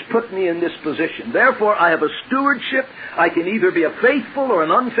 God has put me in this position. Therefore, I have a stewardship. I can either be a faithful or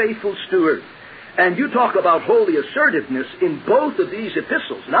an unfaithful steward. And you talk about holy assertiveness in both of these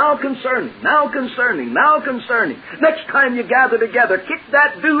epistles. Now concerning, now concerning, now concerning. Next time you gather together, kick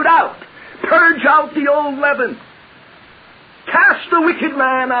that dude out. Purge out the old leaven. Cast the wicked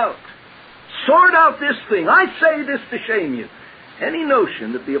man out. Sort out this thing. I say this to shame you. Any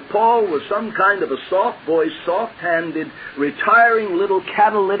notion that the Paul was some kind of a soft-voiced, soft-handed, retiring little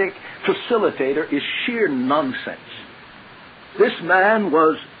catalytic facilitator is sheer nonsense. This man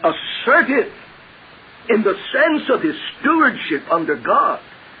was assertive in the sense of his stewardship under God.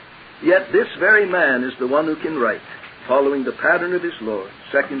 Yet this very man is the one who can write, following the pattern of his Lord,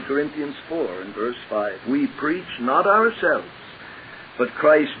 2 Corinthians 4 and verse 5. We preach not ourselves, but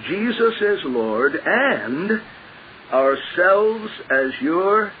Christ Jesus as Lord, and ourselves as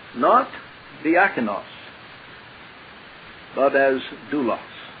your, not diakonos, but as doulos,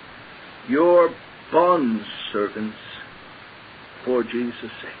 your bondservants for Jesus'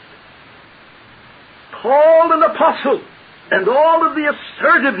 sake. Called an apostle, and all of the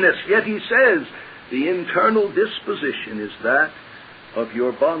assertiveness, yet he says, the internal disposition is that of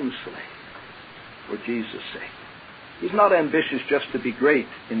your bondslave for Jesus' sake. He's not ambitious just to be great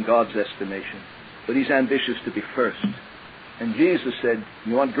in God's estimation, but he's ambitious to be first. And Jesus said,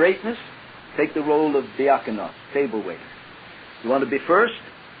 you want greatness? Take the role of diakonos, table waiter. You want to be first?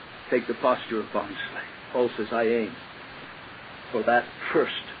 Take the posture of bondslave. Paul says, I aim for that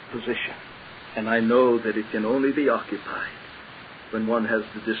first position. And I know that it can only be occupied when one has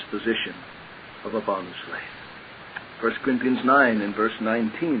the disposition of a bondslave. 1 Corinthians 9 and verse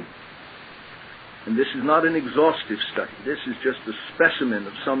 19. And this is not an exhaustive study. This is just a specimen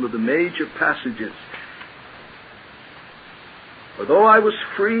of some of the major passages. For though I was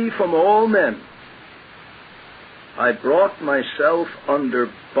free from all men, I brought myself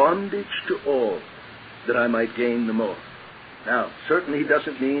under bondage to all, that I might gain the more. Now, certainly he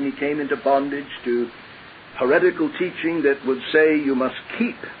doesn't mean he came into bondage to heretical teaching that would say you must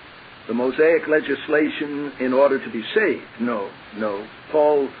keep the Mosaic legislation in order to be saved. No.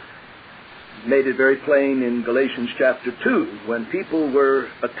 Paul made it very plain in Galatians chapter 2, when people were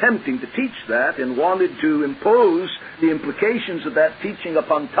attempting to teach that and wanted to impose the implications of that teaching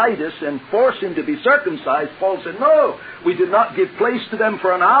upon Titus and force him to be circumcised. Paul said, no, we did not give place to them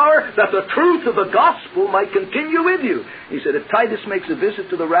for an hour, that the truth of the gospel might continue with you. He said, if Titus makes a visit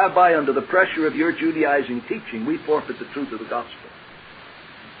to the rabbi under the pressure of your Judaizing teaching, we forfeit the truth of the gospel.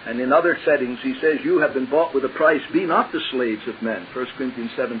 And in other settings, he says, you have been bought with a price. Be not the slaves of men. 1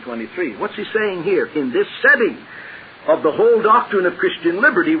 Corinthians 7:23. What's he saying here? In this setting of the whole doctrine of Christian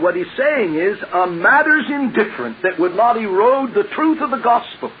liberty, what he's saying is, on matters indifferent that would not erode the truth of the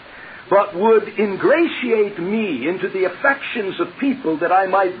gospel, but would ingratiate me into the affections of people that I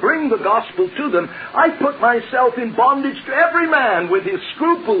might bring the gospel to them, I put myself in bondage to every man with his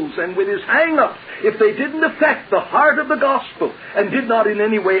scruples and with his hang-ups. If they didn't affect the heart of the gospel and did not in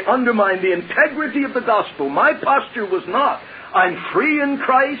any way undermine the integrity of the gospel, my posture was not, I'm free in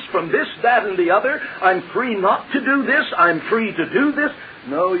Christ from this, that, and the other. I'm free not to do this. I'm free to do this.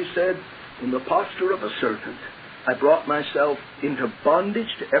 No, he said, in the posture of a servant, I brought myself into bondage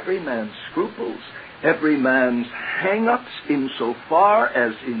to every man's scruples, every man's hang-ups, insofar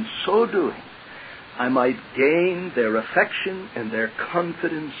as in so doing I might gain their affection and their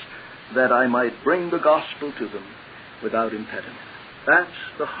confidence, that I might bring the gospel to them without impediment. That's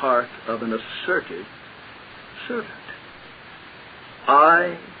the heart of an assertive servant.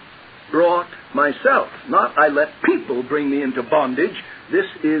 I brought myself, not I let people bring me into bondage. This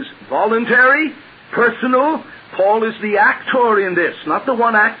is voluntary, personal. Paul is the actor in this, not the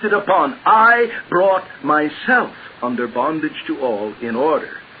one acted upon. I brought myself under bondage to all in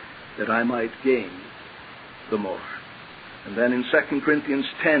order that I might gain the more. And then in 2 Corinthians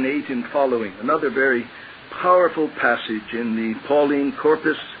 10:8 and following, another very powerful passage in the Pauline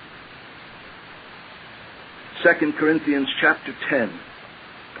corpus. 2 Corinthians chapter 10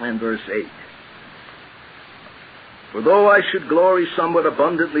 and verse 8. For though I should glory somewhat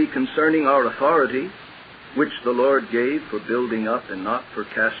abundantly concerning our authority, which the Lord gave for building up and not for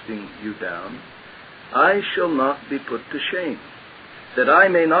casting you down, I shall not be put to shame, that I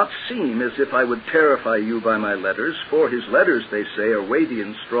may not seem as if I would terrify you by my letters. For his letters, they say, are weighty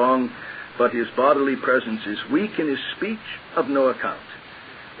and strong, but his bodily presence is weak, and his speech of no account.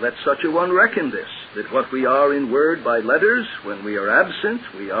 Let such a one reckon this, that what we are in word by letters, when we are absent,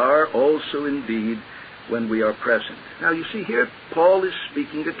 we are also in deed when we are present. Now you see here, Paul is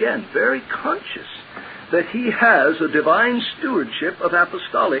speaking again, very conscious that he has a divine stewardship of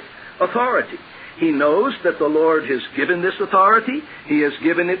apostolic authority. He knows that the Lord has given this authority. He has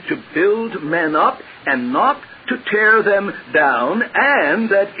given it to build men up and not to tear them down, and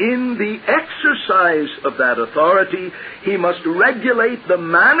that in the exercise of that authority, he must regulate the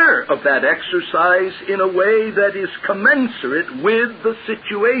manner of that exercise in a way that is commensurate with the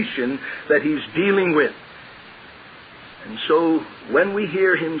situation that he's dealing with. And so, when we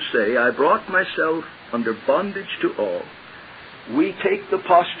hear him say, I brought myself under bondage to all, we take the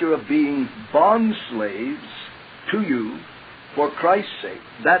posture of being bond slaves to you for Christ's sake.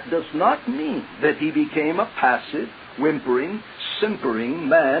 That does not mean that he became a passive, whimpering, simpering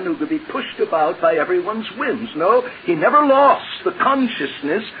man who could be pushed about by everyone's whims. No, he never lost the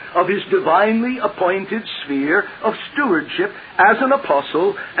consciousness of his divinely appointed sphere of stewardship as an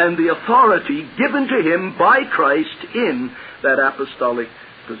apostle and the authority given to him by Christ in that apostolic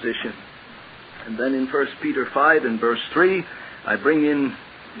position. And then in 1 Peter 5 and verse 3, I bring in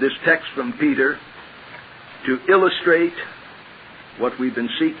this text from Peter to illustrate what we've been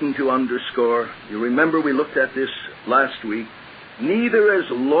seeking to underscore. You remember we looked at this last week. Neither as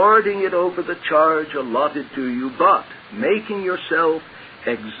lording it over the charge allotted to you, but making yourself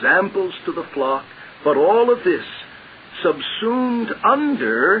examples to the flock, but all of this subsumed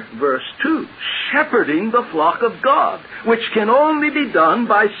under verse 2, shepherding the flock of God, which can only be done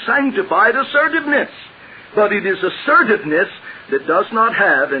by sanctified assertiveness. But it is assertiveness that does not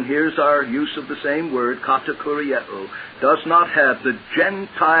have, and here's our use of the same word, katakurieo, does not have the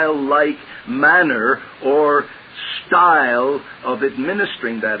Gentile-like manner or style of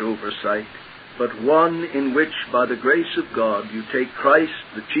administering that oversight, but one in which, by the grace of God, you take Christ,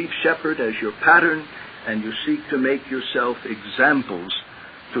 the chief shepherd, as your pattern, and you seek to make yourself examples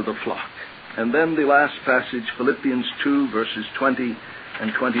to the flock. And then the last passage, Philippians 2, verses 20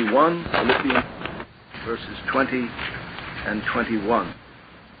 and 21. Philippians verses 20 and 21.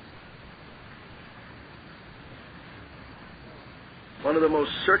 One of the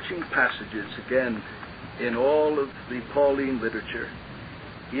most searching passages, again, in all of the Pauline literature.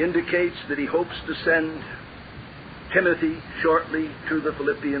 He indicates that he hopes to send Timothy shortly to the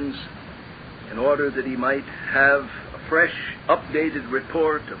Philippians in order that he might have a fresh, updated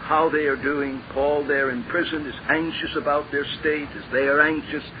report of how they are doing. Paul there in prison is anxious about their state as they are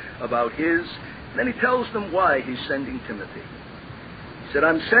anxious about his. And then he tells them why he's sending Timothy. He said,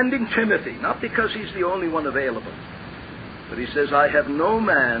 I'm sending Timothy, not because he's the only one available, but he says, I have no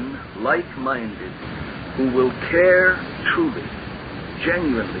man like-minded who will care truly,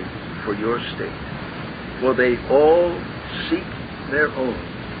 genuinely for your state. For they all seek their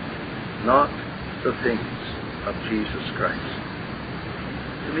own, not the things of Jesus Christ.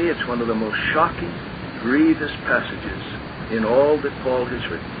 To me, it's one of the most shocking, grievous passages in all that Paul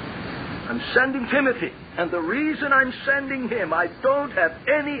has written. I'm sending Timothy, and the reason I'm sending him, I don't have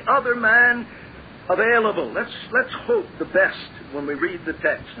any other man available. Let's hope the best when we read the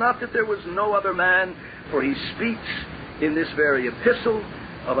text. Not that there was no other man, for he speaks in this very epistle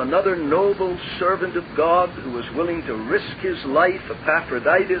of another noble servant of God who was willing to risk his life,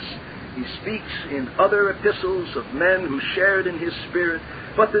 Epaphroditus. He speaks in other epistles of men who shared in his spirit,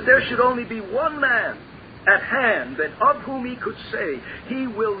 but that there should only be one man at hand, and of whom he could say, he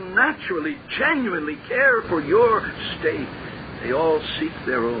will naturally, genuinely care for your state. They all seek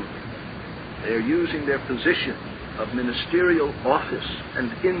their own. They are using their position of ministerial office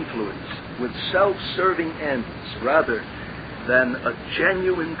and influence with self-serving ends rather than a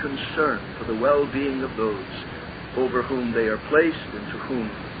genuine concern for the well-being of those over whom they are placed and to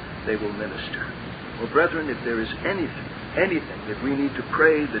whom they will minister. Well, brethren, if there is anything that we need to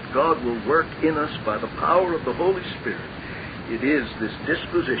pray that God will work in us by the power of the Holy Spirit, it is this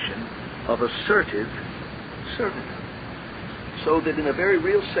disposition of assertive servanthood. So that in a very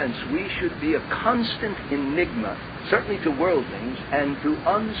real sense, we should be a constant enigma, certainly to worldlings and to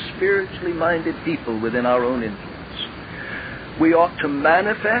unspiritually minded people within our own influence. We ought to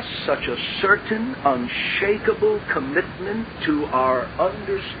manifest such a certain, unshakable commitment to our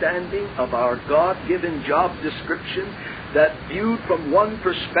understanding of our God-given job description that, viewed from one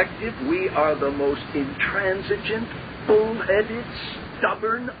perspective, we are the most intransigent, bull-headed,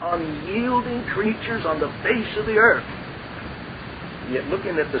 stubborn, unyielding creatures on the face of the earth. Yet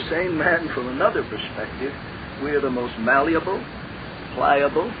looking at the same man from another perspective, we are the most malleable,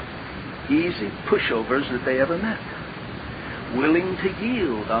 pliable, easy pushovers that they ever met. Willing to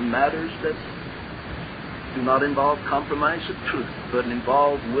yield on matters that do not involve compromise of truth, but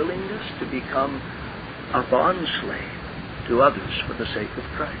involve willingness to become a bondslave to others for the sake of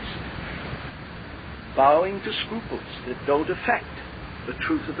Christ. Bowing to scruples that don't affect the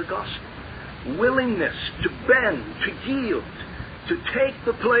truth of the gospel. Willingness to bend, to yield, to take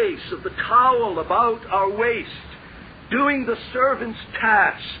the place of the towel about our waist, doing the servant's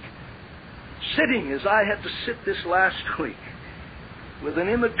task, sitting as I had to sit this last week, with an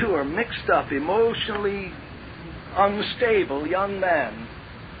immature, mixed up, emotionally unstable young man,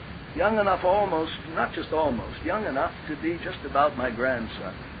 young enough almost, not just almost, young enough to be just about my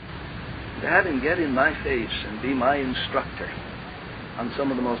grandson. To have him get in my face and be my instructor on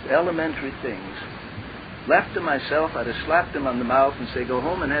some of the most elementary things. Left to myself, I'd have slapped him on the mouth and say, go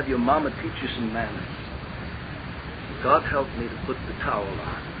home and have your mama teach you some manners. God helped me to put the towel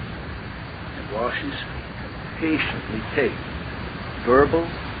on and wash his feet and patiently take verbal,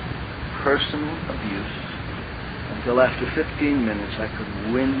 personal abuse until after 15 minutes I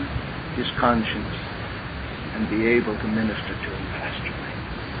could win his conscience and be able to minister to him pastorally.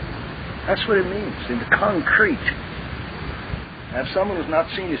 That's what it means in the concrete. Have someone who's not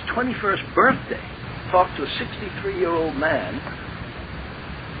seen his 21st birthday talk to a 63-year-old man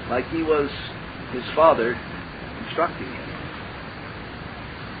like he was his father instructing him.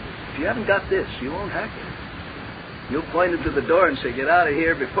 If you haven't got this, you won't hack it. You'll point him to the door and say, get out of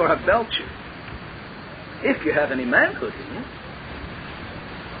here before I belt you. If you have any manhood in you.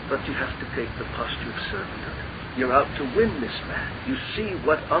 But you have to take the posture of servanthood. You're out to win this man. You see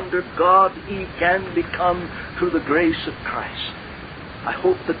what under God he can become through the grace of Christ. I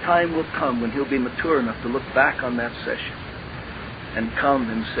hope the time will come when he'll be mature enough to look back on that session and come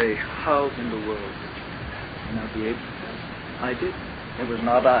and say, how in the world did you do that? And I'll be able to tell him, I did. It was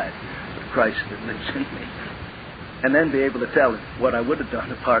not I, but Christ that lives in me. And then be able to tell him what I would have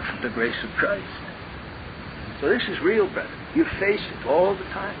done apart from the grace of Christ. So this is real, brethren. You face it all the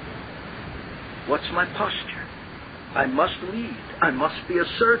time. What's my posture? I must lead. I must be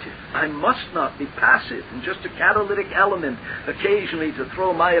assertive. I must not be passive and just a catalytic element occasionally to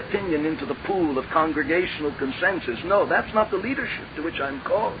throw my opinion into the pool of congregational consensus. No, that's not the leadership to which I'm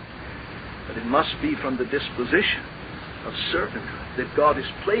called. But it must be from the disposition of servanthood that God has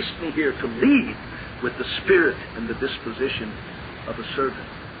placed me here to lead with the spirit and the disposition of a servant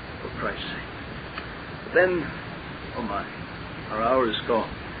for Christ's sake. But then, oh my, our hour is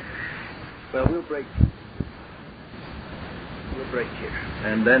gone. Well, we'll break here,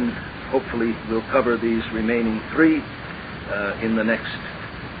 and then hopefully we'll cover these remaining three in the next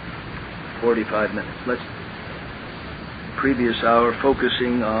 45 minutes. Let's previous hour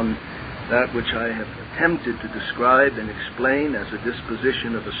focusing on that which I have attempted to describe and explain as a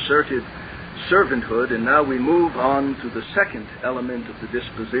disposition of assertive servanthood, and now we move on to the second element of the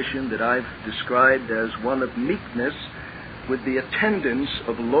disposition that I've described as one of meekness with the attendance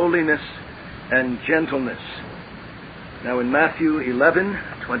of lowliness and gentleness. Now in Matthew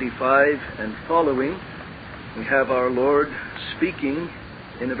 11:25 and following, we have our Lord speaking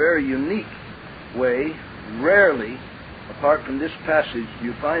in a very unique way. Rarely, apart from this passage,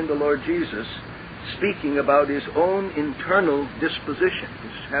 you find the Lord Jesus speaking about his own internal disposition.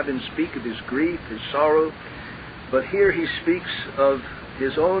 Have him speak of his grief, his sorrow, but here he speaks of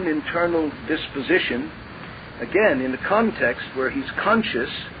his own internal disposition, again in the context where he's conscious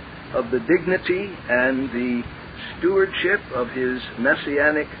of the dignity and the stewardship of his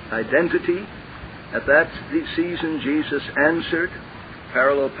messianic identity. At that season, Jesus answered.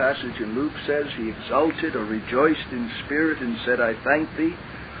 Parallel passage in Luke says, he exulted or rejoiced in spirit and said, I thank thee,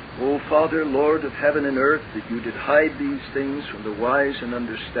 O Father, Lord of heaven and earth, that you did hide these things from the wise and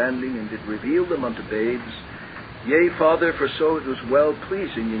understanding and did reveal them unto babes. Yea, Father, for so it was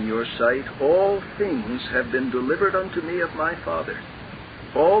well-pleasing in your sight. All things have been delivered unto me of my Father.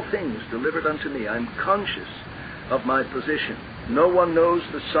 All things delivered unto me. I'm conscious of my position. No one knows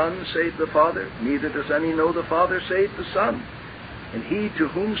the Son save the Father, neither does any know the Father save the Son, and he to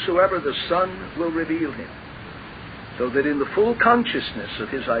whomsoever the Son will reveal him. So that in the full consciousness of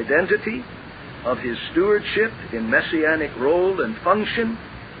his identity, of his stewardship in messianic role and function,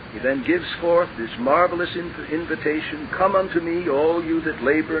 he then gives forth this marvelous invitation, come unto me, all you that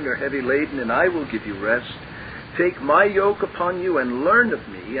labor and are heavy laden, and I will give you rest. Take my yoke upon you and learn of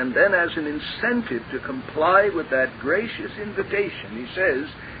me. And then as an incentive to comply with that gracious invitation, he says,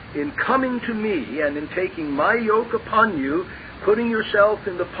 in coming to me and in taking my yoke upon you, putting yourself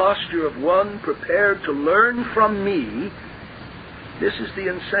in the posture of one prepared to learn from me, this is the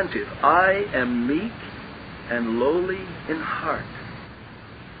incentive. I am meek and lowly in heart.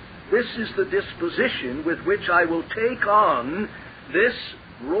 This is the disposition with which I will take on this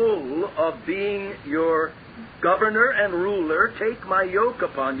role of being your governor and ruler. Take my yoke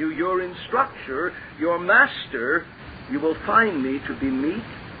upon you, your instructor, your master. You will find me to be meek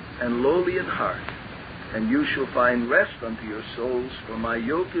and lowly in heart, and you shall find rest unto your souls, for my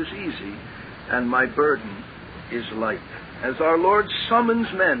yoke is easy and my burden is light. As our Lord summons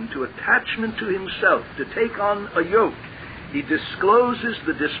men to attachment to himself, to take on a yoke, he discloses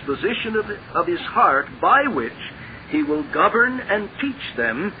the disposition of his heart by which he will govern and teach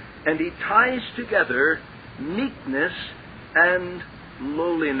them, and he ties together meekness and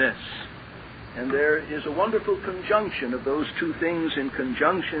lowliness. And there is a wonderful conjunction of those two things in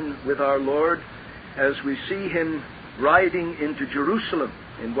conjunction with our Lord as we see him riding into Jerusalem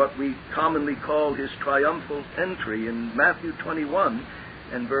in what we commonly call his triumphal entry in Matthew 21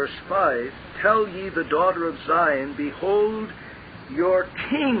 and verse 5. Tell ye the daughter of Zion, behold, your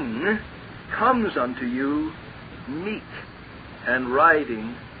king comes unto you meek and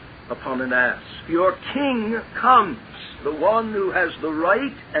riding upon an ass. Your king comes, the one who has the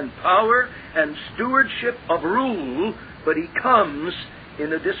right and power and stewardship of rule, but he comes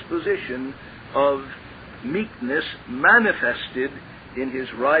in a disposition of meekness manifested in his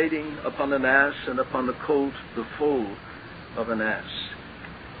riding upon an ass and upon a colt, the foal of an ass.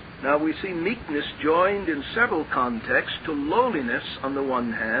 Now we see meekness joined in several contexts to lowliness on the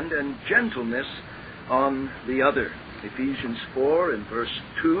one hand and gentleness on the other. Ephesians 4 and verse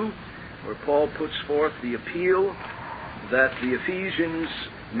 2, where Paul puts forth the appeal that the Ephesians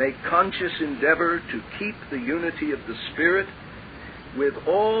make conscious endeavor to keep the unity of the Spirit with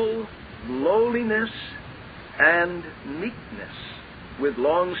all lowliness and meekness, with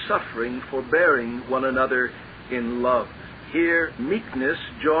long-suffering, forbearing one another in love. Here, meekness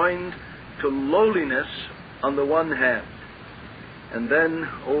joined to lowliness on the one hand. And then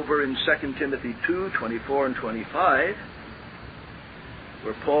over in 2 Timothy 2, 24 and 25,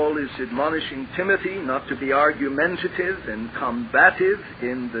 where Paul is admonishing Timothy not to be argumentative and combative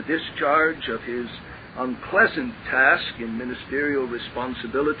in the discharge of his unpleasant task in ministerial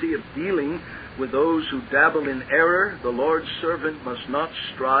responsibility of dealing with those who dabble in error. The Lord's servant must not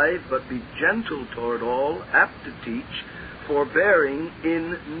strive, but be gentle toward all, apt to teach, forbearing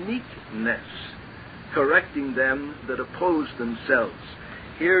in meekness, correcting them that oppose themselves.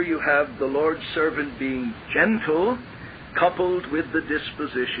 Here you have the Lord's servant being gentle, coupled with the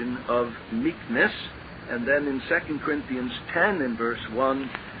disposition of meekness. And then in 2 Corinthians 10 in verse 1,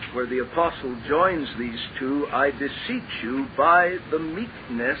 where the apostle joins these two, I beseech you by the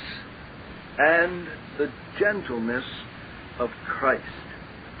meekness and the gentleness of Christ.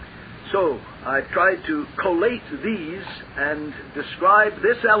 So I tried to collate these and describe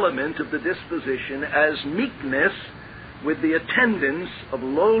this element of the disposition as meekness with the attendance of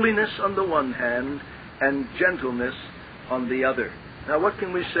lowliness on the one hand and gentleness on the other. Now what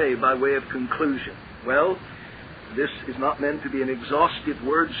can we say by way of conclusion? Well, this is not meant to be an exhaustive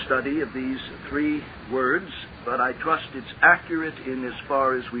word study of these three words, but I trust it's accurate in as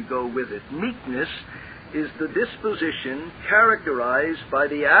far as we go with it. Meekness is the disposition characterized by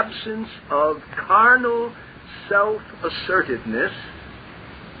the absence of carnal self-assertiveness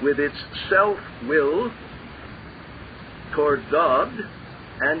with its self-will toward God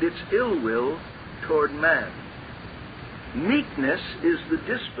and its ill will toward man. Meekness is the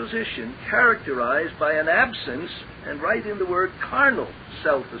disposition characterized by an absence, and right in the word, carnal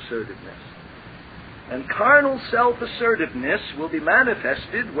self-assertiveness. And carnal self-assertiveness will be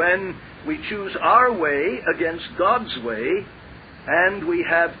manifested when we choose our way against God's way, and we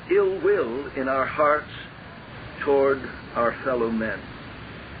have ill will in our hearts toward our fellow men.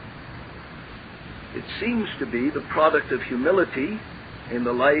 It seems to be the product of humility in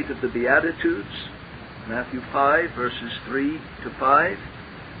the light of the Beatitudes, Matthew 5, verses 3 to 5.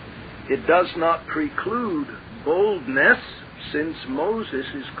 It does not preclude boldness, since Moses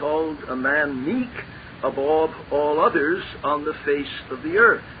is called a man meek above all others on the face of the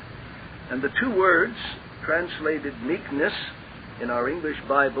earth. And the two words translated meekness in our English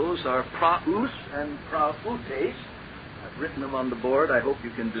Bibles are praus and prautes. I've written them on the board. I hope you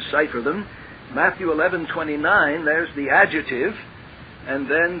can decipher them. Matthew 11:29, there's the adjective. And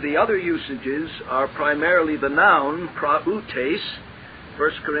then the other usages are primarily the noun, prautes,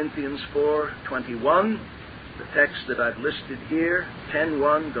 1 Corinthians 4:21, the text that I've listed here,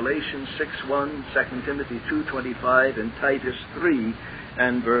 10:1, Galatians 6:1, 2 Timothy 2:25, and Titus 3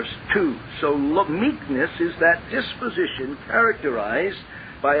 and verse 2. So meekness is that disposition characterized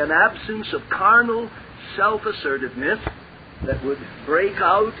by an absence of carnal self-assertiveness that would break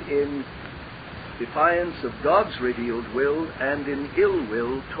out in defiance of God's revealed will and in ill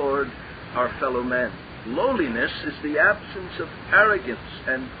will toward our fellow men. Lowliness is the absence of arrogance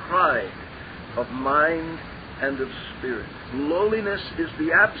and pride of mind and of spirit. Lowliness is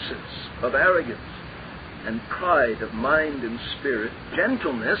the absence of arrogance and pride of mind and spirit.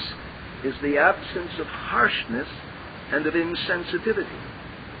 Gentleness is the absence of harshness and of insensitivity.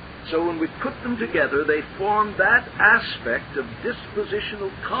 So when we put them together, they form that aspect of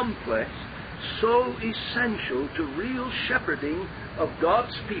dispositional complex so essential to real shepherding of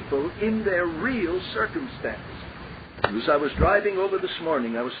God's people in their real circumstance. As I was driving over this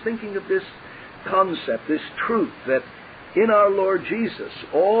morning, I was thinking of this concept, this truth, that in our Lord Jesus,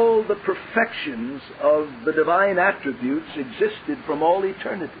 all the perfections of the divine attributes existed from all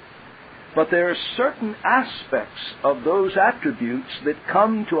eternity. But there are certain aspects of those attributes that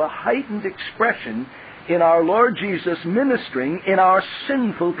come to a heightened expression in our Lord Jesus ministering in our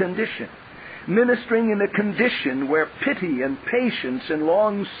sinful condition. Ministering in a condition where pity and patience and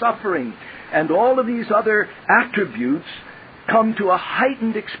long-suffering and all of these other attributes come to a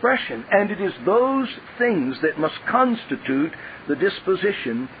heightened expression. And it is those things that must constitute the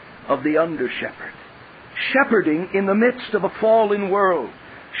disposition of the under-shepherd. Shepherding in the midst of a fallen world.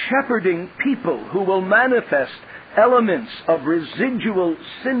 Shepherding people who will manifest elements of residual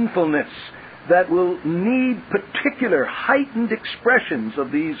sinfulness that will need particular heightened expressions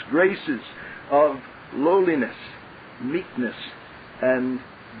of these graces of lowliness, meekness, and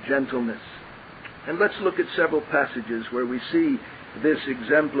gentleness. And let's look at several passages where we see this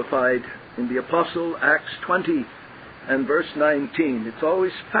exemplified in the Apostle, Acts 20 and verse 19. It's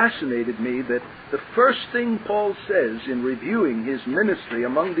always fascinated me that the first thing Paul says in reviewing his ministry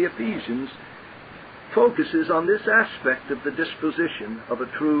among the Ephesians focuses on this aspect of the disposition of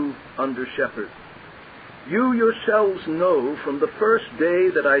a true under-shepherd. You yourselves know from the first day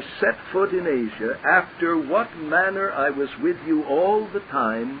that I set foot in Asia, after what manner I was with you all the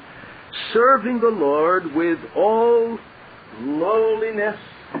time, serving the Lord with all lowliness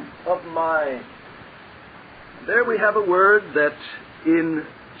of mind. There we have a word that in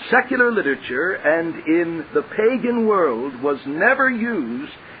secular literature and in the pagan world was never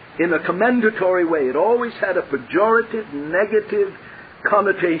used in a commendatory way. It always had a pejorative, negative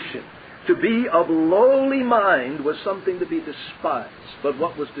connotation. To be of lowly mind was something to be despised. But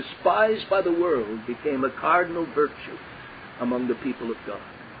what was despised by the world became a cardinal virtue among the people of God.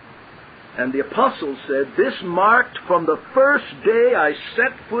 And the apostle said, this marked from the first day I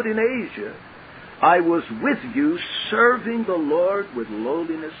set foot in Asia, I was with you serving the Lord with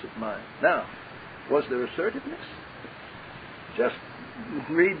lowliness of mind. Now, was there assertiveness? Just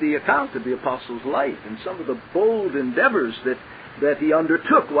read the account of the apostle's life and some of the bold endeavors that he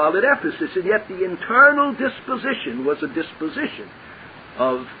undertook while at Ephesus, and yet the internal disposition was a disposition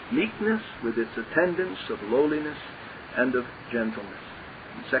of meekness with its attendance of lowliness and of gentleness.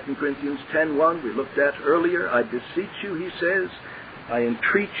 In 2 Corinthians 10:1, we looked at earlier, I beseech you, he says, I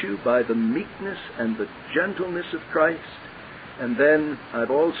entreat you by the meekness and the gentleness of Christ. And then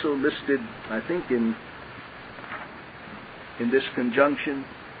I've also listed, I think in this conjunction,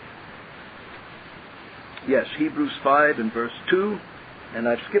 yes, Hebrews 5 and verse 2, and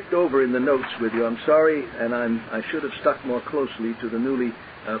I've skipped over in the notes with you. I'm sorry, and I should have stuck more closely to the newly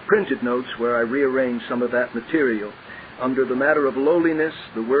printed notes where I rearranged some of that material. Under the matter of lowliness,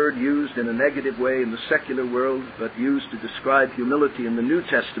 the word used in a negative way in the secular world, but used to describe humility in the New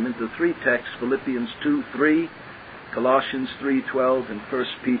Testament, the three texts, Philippians 2:3, Colossians 3:12, and 1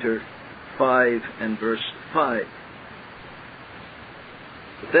 Peter 5 and verse 5.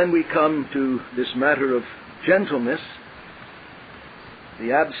 But then we come to this matter of gentleness,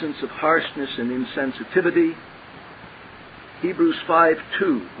 the absence of harshness and insensitivity. Hebrews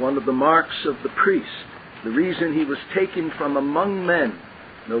 5:2, one of the marks of the priest, the reason he was taken from among men,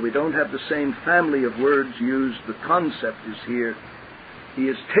 though we don't have the same family of words used, the concept is here. He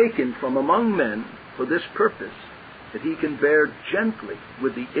is taken from among men for this purpose, that he can bear gently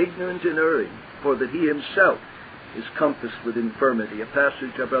with the ignorant and erring, for that he himself is compassed with infirmity, a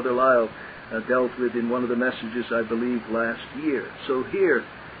passage our Brother Lyle dealt with in one of the messages, I believe, last year. So here,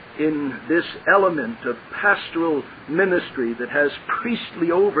 in this element of pastoral ministry that has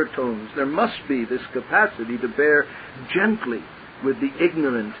priestly overtones, there must be this capacity to bear gently with the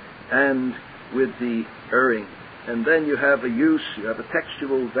ignorant and with the erring. And then you have a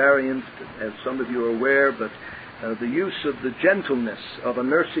textual variant, as some of you are aware, but the use of the gentleness of a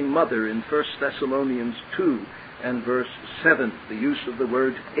nursing mother in 1 Thessalonians 2 and verse 7, the use of the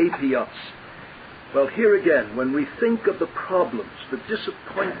word apios. Well, here again, when we think of the problems, the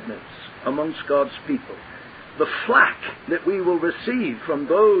disappointments amongst God's people, the flack that we will receive from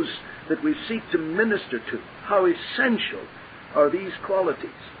those that we seek to minister to, how essential are these qualities.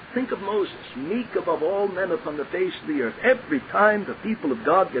 Think of Moses, meek above all men upon the face of the earth. Every time the people of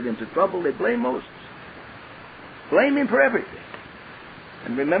God get into trouble, they blame Moses. Blame him for everything.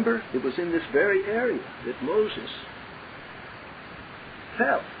 And remember, it was in this very area that Moses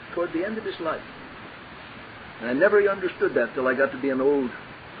fell toward the end of his life. And I never understood that till I got to be an old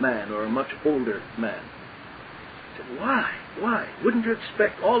man, or a much older man. I said, why? Why? Wouldn't you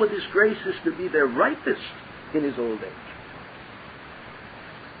expect all of his graces to be their ripest in his old age?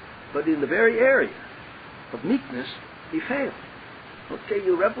 But in the very area of meekness, he failed. Okay,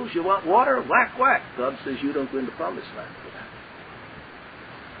 you rebels, you want water? Whack, whack. God says you don't go into the promised land for that.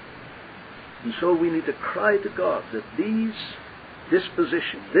 And so we need to cry to God that this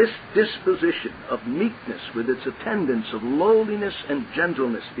disposition of meekness with its attendance of lowliness and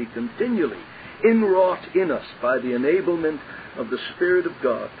gentleness be continually inwrought in us by the enablement of the Spirit of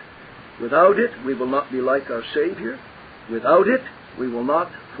God. Without it, we will not be like our Savior. Without it, we will not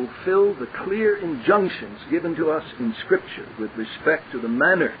fulfill the clear injunctions given to us in Scripture with respect to the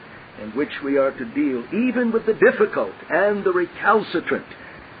manner in which we are to deal, even with the difficult and the recalcitrant.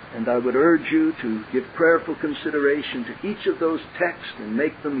 And I would urge you to give prayerful consideration to each of those texts and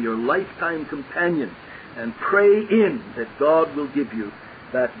make them your lifetime companion, and pray in that God will give you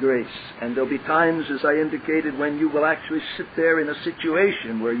that grace. And there'll be times, as I indicated, when you will actually sit there in a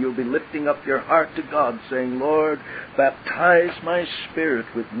situation where you'll be lifting up your heart to God, saying, Lord, baptize my spirit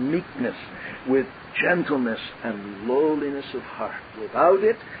with meekness, with gentleness and lowliness of heart. Without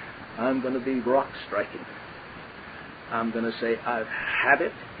it, I'm going to be rock striking. I'm going to say, I've had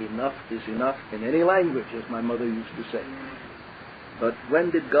it. Enough is enough, in any language, as my mother used to say. But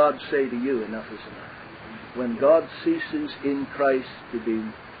when did God say to you, enough is enough? When God ceases in Christ to be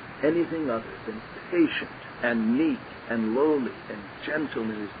anything other than patient and meek and lowly and gentle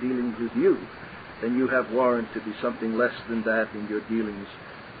in his dealings with you, then you have warrant to be something less than that in your dealings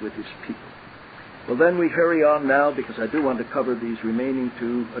with his people. Well, then we hurry on now, because I do want to cover these remaining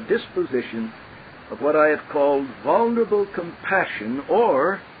two, a disposition of what I have called vulnerable compassion,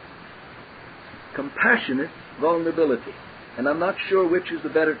 or compassionate vulnerability. And I'm not sure which is the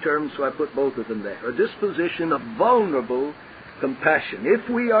better term, so I put both of them there. A disposition of vulnerable compassion. If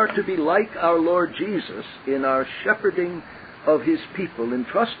we are to be like our Lord Jesus in our shepherding of his people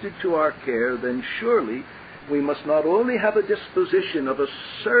entrusted to our care, then surely we must not only have a disposition of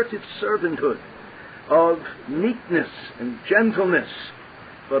assertive servanthood, of meekness and gentleness,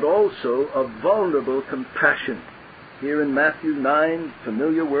 but also of vulnerable compassion. Here in Matthew 9,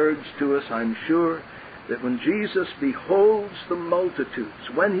 familiar words to us, I'm sure, that when Jesus beholds the multitudes,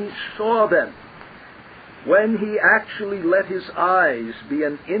 when he saw them, when he actually let his eyes be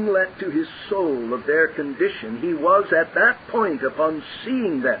an inlet to his soul of their condition, he was at that point, upon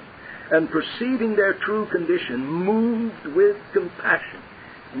seeing them and perceiving their true condition, moved with compassion.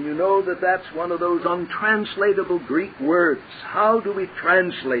 And you know that that's one of those untranslatable Greek words. How do we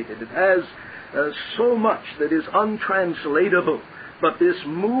translate it? It has so much that is untranslatable. But this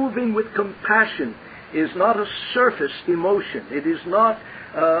moving with compassion is not a surface emotion. It is not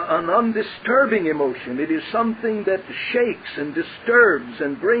an undisturbing emotion. It is something that shakes and disturbs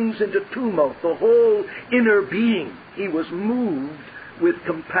and brings into tumult the whole inner being. He was moved with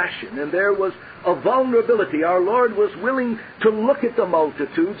compassion, and there was a vulnerability. Our Lord was willing to look at the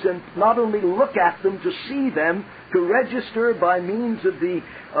multitudes, and not only look at them, to see them, to register by means of the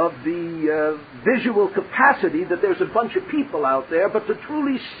visual capacity that there's a bunch of people out there, but to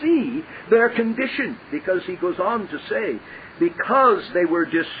truly see their condition, because he goes on to say, because they were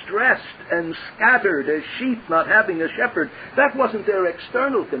distressed and scattered as sheep not having a shepherd. That wasn't their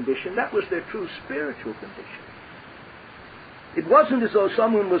external condition, that was their true spiritual condition. It wasn't as though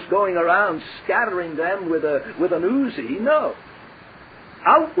someone was going around scattering them with an Uzi. No.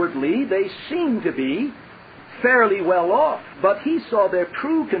 Outwardly, they seemed to be fairly well off, but he saw their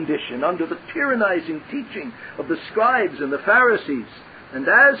true condition under the tyrannizing teaching of the scribes and the Pharisees. And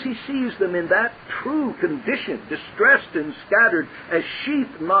as he sees them in that true condition, distressed and scattered as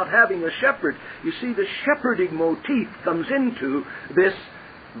sheep not having a shepherd, you see the shepherding motif comes into this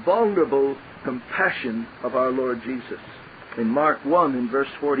vulnerable compassion of our Lord Jesus. In Mark 1, in verse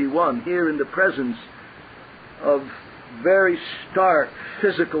 41, here in the presence of very stark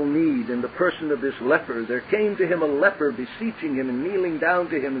physical need in the person of this leper, there came to him a leper beseeching him and kneeling down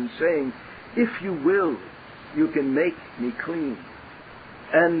to him and saying, "If you will, you can make me clean."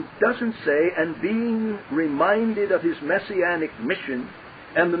 and doesn't say, and being reminded of his messianic mission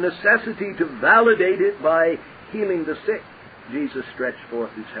and the necessity to validate it by healing the sick, Jesus stretched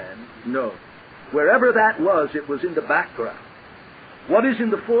forth his hand. No. Wherever that was, it was in the background. What is in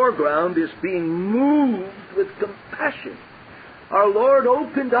the foreground is being moved with compassion. Our Lord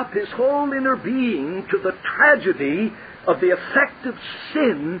opened up his whole inner being to the tragedy of the effect of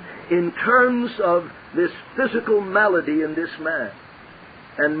sin in terms of this physical malady in this man.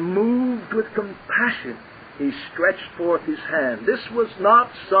 And moved with compassion, he stretched forth his hand. This was not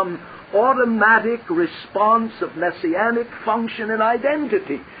some automatic response of messianic function and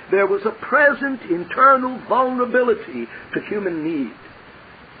identity. There was a present internal vulnerability to human need.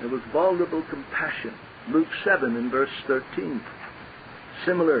 There was vulnerable compassion. Luke 7 and verse 13.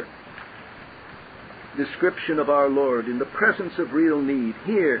 Similar description of our Lord in the presence of real need.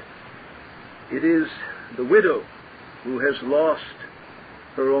 Here it is the widow who has lost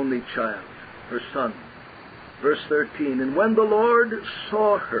her only child, her son. Verse 13, and when the Lord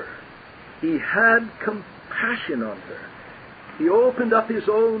saw her, he had compassion on her. He opened up his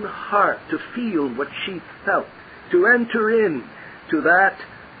own heart to feel what she felt, to enter in to that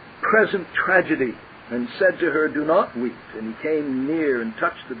present tragedy, and said to her, do not weep. And he came near and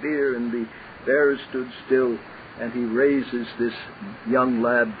touched the bier, and the bearers stood still, and he raises this young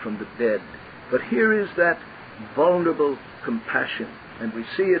lad from the dead. But here is that vulnerable compassion. And we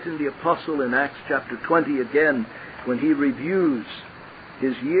see it in the apostle in Acts chapter 20 again, when he reviews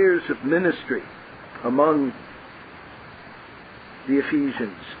his years of ministry among the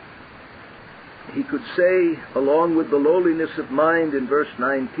Ephesians. He could say, along with the lowliness of mind in verse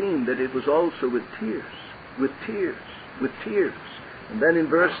 19, that it was also with tears, with tears, with tears. And then in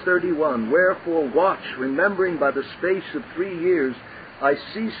verse 31, wherefore watch, remembering by the space of 3 years, I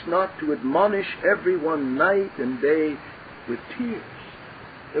cease not to admonish everyone night and day with tears.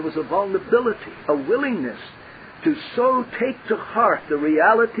 There was a vulnerability, a willingness to so take to heart the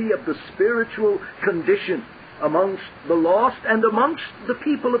reality of the spiritual condition amongst the lost and amongst the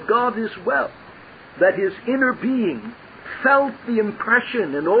people of God as well, that his inner being felt the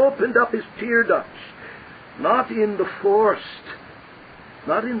impression and opened up his tear ducts, not in the forced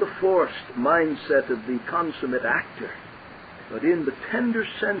mindset of the consummate actor, but in the tender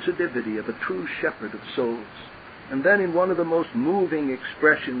sensitivity of a true shepherd of souls. And then in one of the most moving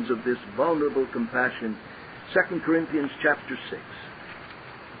expressions of this vulnerable compassion, 2 Corinthians chapter 6.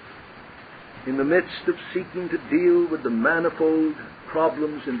 In the midst of seeking to deal with the manifold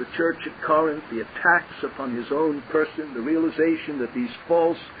problems in the church at Corinth, the attacks upon his own person, the realization that these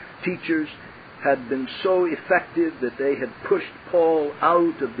false teachers had been so effective that they had pushed Paul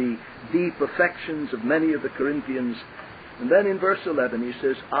out of the deep affections of many of the Corinthians. And then in verse 11 he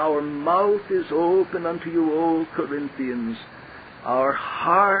says, our mouth is open unto you, O Corinthians. Our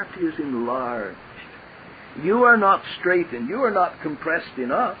heart is enlarged. You are not straightened. You are not compressed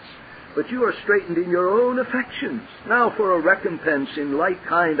in us, but you are straightened in your own affections. Now for a recompense in like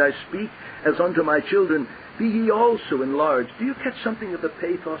kind I speak as unto my children, be ye also enlarged. Do you catch something of the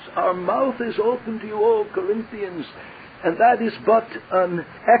pathos? Our mouth is open to you, O Corinthians. And that is but an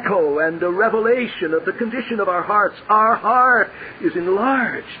echo and a revelation of the condition of our hearts. Our heart is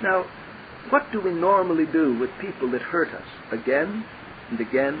enlarged. Now, what do we normally do with people that hurt us? Again and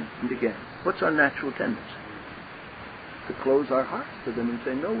again and again. What's our natural tendency? To close our hearts to them and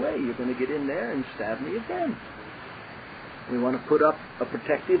say, no way, you're going to get in there and stab me again. We want to put up a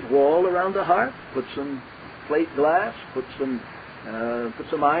protective wall around the heart, put some plate glass, put some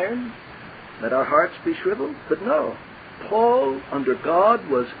iron, let our hearts be shriveled. But no. Paul, under God,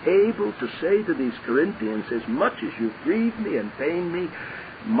 was able to say to these Corinthians, as much as you grieve me and pain me,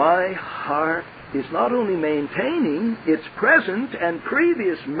 my heart is not only maintaining its present and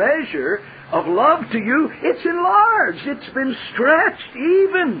previous measure of love to you, it's enlarged. It's been stretched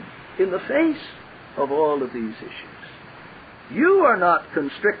even in the face of all of these issues. You are not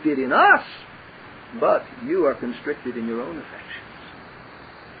constricted in us, but you are constricted in your own affections.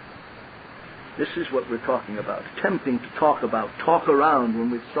 This is what we're talking about, attempting to talk around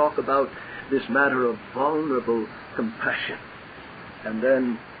when we talk about this matter of vulnerable compassion. And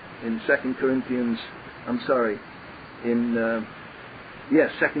then in 2 Corinthians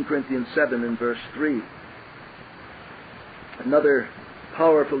 7 and verse 3, another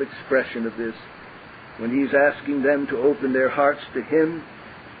powerful expression of this, when he's asking them to open their hearts to him,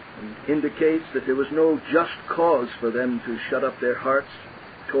 and indicates that there was no just cause for them to shut up their hearts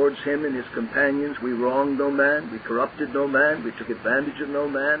towards him and his companions. We wronged no man, we corrupted no man, we took advantage of no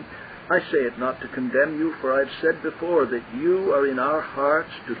man. I say it not to condemn you, for I've said before that you are in our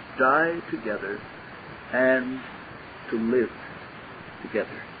hearts to die together and to live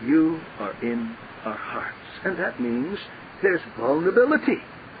together. You are in our hearts. And that means there's vulnerability.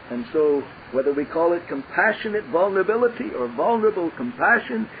 And so, whether we call it compassionate vulnerability or vulnerable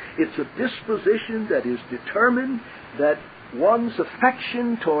compassion, it's a disposition that is determined that one's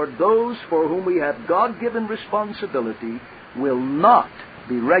affection toward those for whom we have God-given responsibility will not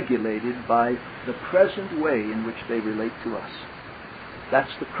be regulated by the present way in which they relate to us.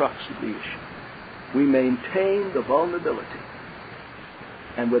 That's the crux of the issue. We maintain the vulnerability.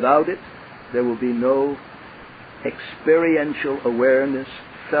 And without it, there will be no experiential awareness,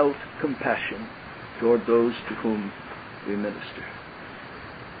 felt compassion toward those to whom we minister.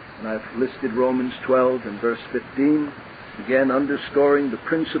 And I've listed Romans 12 and verse 15, again underscoring the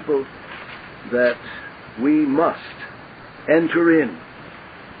principle that we must enter in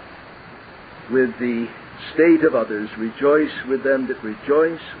with the state of others, rejoice with them that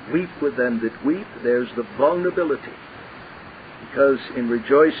rejoice, weep with them that weep. There's the vulnerability. Because in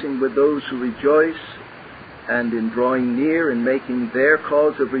rejoicing with those who rejoice, and in drawing near and making their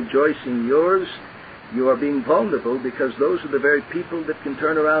cause of rejoicing yours, you are being vulnerable, because those are the very people that can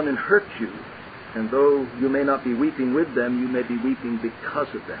turn around and hurt you. And though you may not be weeping with them, you may be weeping because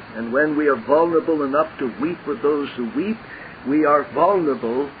of them. And when we are vulnerable enough to weep with those who weep, we are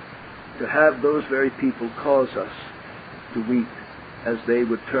vulnerable to have those very people cause us to weep, as they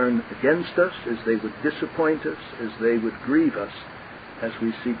would turn against us, as they would disappoint us, as they would grieve us, as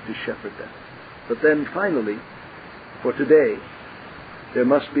we seek to shepherd them. But then finally, for today, there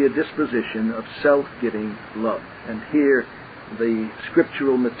must be a disposition of self-giving love. And here the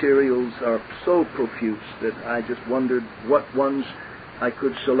scriptural materials are so profuse that I just wondered what ones I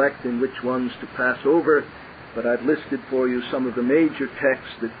could select and which ones to pass over. But I've listed for you some of the major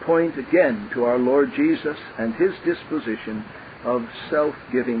texts that point again to our Lord Jesus and His disposition of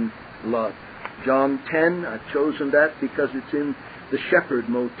self-giving love. John 10, I've chosen that because it's in the shepherd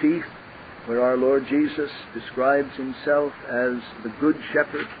motif, where our Lord Jesus describes Himself as the good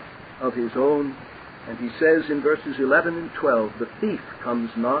shepherd of His own. And He says in verses 11 and 12, the thief comes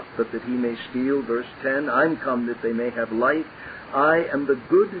not but that he may steal. Verse 10, I'm come that they may have life. I am the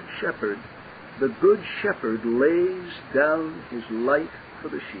good shepherd. The good shepherd lays down his life for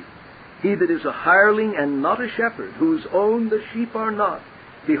the sheep. He that is a hireling and not a shepherd, whose own the sheep are not,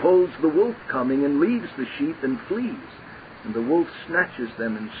 beholds the wolf coming and leaves the sheep and flees. And the wolf snatches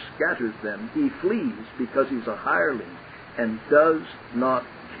them and scatters them. He flees because he's a hireling and does not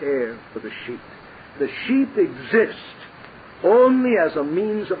care for the sheep. The sheep exist only as a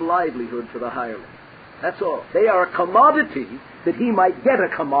means of livelihood for the hireling. That's all. They are a commodity that he might get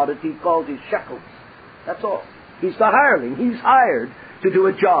a commodity called his shekels. That's all. He's the hireling. He's hired to do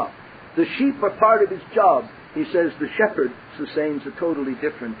a job. The sheep are part of his job. He says the shepherd sustains a totally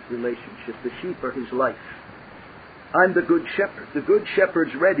different relationship. The sheep are his life. I'm the good shepherd. The good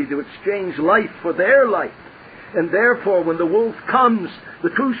shepherd's ready to exchange life for their life. And therefore, when the wolf comes, the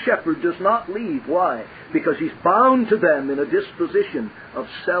true shepherd does not leave. Why? Because he's bound to them in a disposition of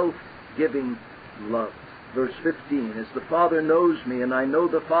self-giving love. Verse 15, as the Father knows me, and I know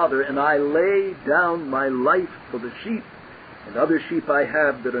the Father, and I lay down my life for the sheep. And other sheep I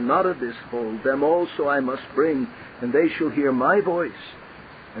have that are not of this fold, them also I must bring, and they shall hear my voice,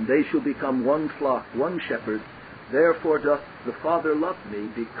 and they shall become one flock, one shepherd. Therefore doth the Father love me,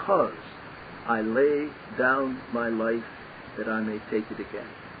 because I lay down my life that I may take it again.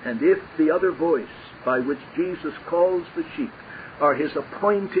 And if the other voice by which Jesus calls the sheep are His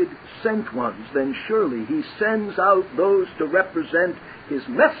appointed sent ones, then surely He sends out those to represent His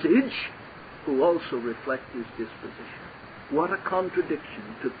message, who also reflect His disposition. What a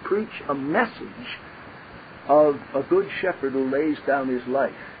contradiction to preach a message of a good shepherd who lays down his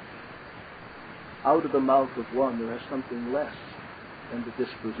life out of the mouth of one who has something less than the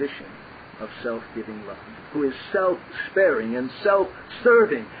disposition of self-giving love, who is self-sparing and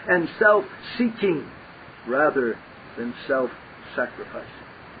self-serving and self-seeking rather than self-sacrificing.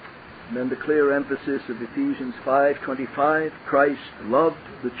 And then the clear emphasis of Ephesians 5:25, Christ loved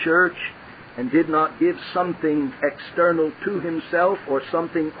the church and did not give something external to Himself or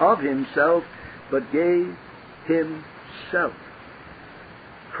something of Himself, but gave Himself.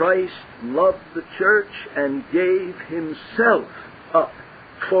 Christ loved the church and gave Himself up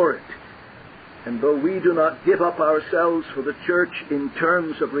for it. And though we do not give up ourselves for the church in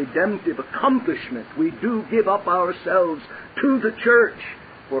terms of redemptive accomplishment, we do give up ourselves to the church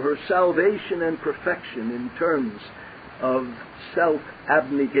for her salvation and perfection in terms of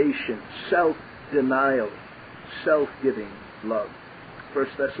self-abnegation, self-denial, self-giving love. 1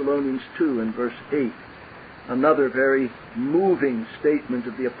 Thessalonians 2 and verse 8, another very moving statement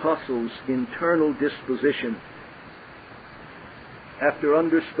of the apostles' internal disposition. after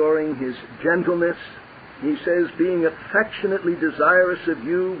underscoring his gentleness, he says, being affectionately desirous of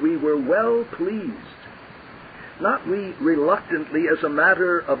you, we were well pleased. Not we reluctantly as a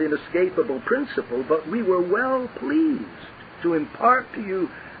matter of inescapable principle, but we were well pleased to impart to you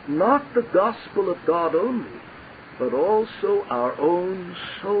not the gospel of God only, but also our own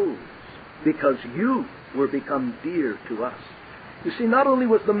souls, because you were become dear to us. You see, not only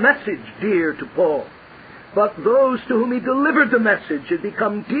was the message dear to Paul, but those to whom he delivered the message had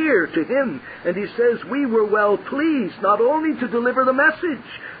become dear to him. And he says, we were well pleased not only to deliver the message,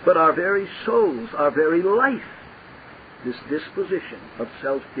 but our very souls, our very life, this disposition of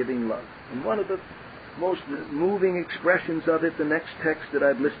self-giving love. And one of the most moving expressions of it, the next text that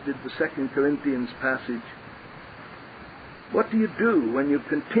I've listed, the 2 Corinthians passage. What do you do when you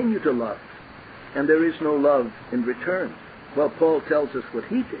continue to love and there is no love in return? Well, Paul tells us what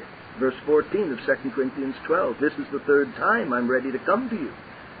he did. Verse 14 of 2 Corinthians 12, this is the third time I'm ready to come to you.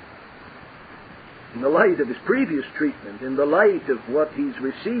 In the light of his previous treatment, in the light of what he's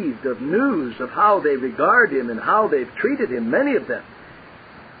received of news of how they regard him and how they've treated him, many of them,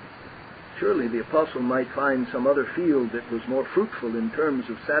 surely the apostle might find some other field that was more fruitful in terms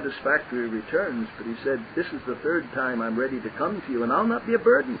of satisfactory returns, but he said, this is the third time I'm ready to come to you, and I'll not be a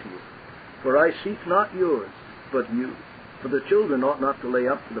burden to you. For I seek not yours, but you. For the children ought not to lay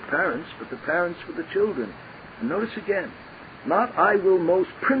up for the parents, but the parents for the children. And notice again, not I will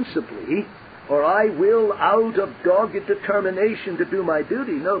most principally, or I will out of dogged determination to do my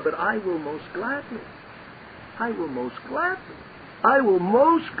duty. No, but I will most gladly. I will most gladly. I will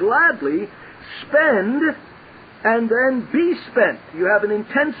most gladly spend and then be spent. You have an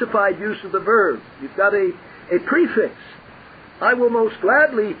intensified use of the verb. You've got a prefix. I will most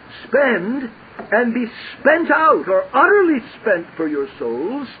gladly spend and be spent out, or utterly spent for your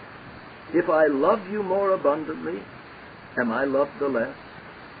souls. If I love you more abundantly, am I loved the less?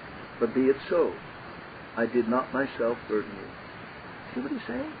 But be it so. I did not myself burden you. See what he's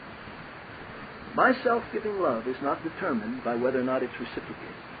saying? My self-giving love is not determined by whether or not it's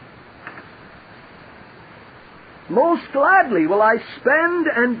reciprocated. Most gladly will I spend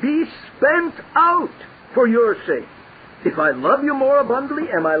and be spent out for your sake. If I love you more abundantly,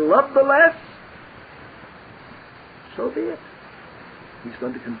 am I loved the less? So be it. He's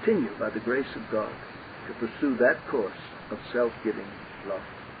going to continue, by the grace of God, to pursue that course of self-giving love.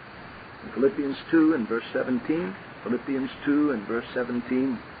 In Philippians 2 and verse 17, Philippians 2 and verse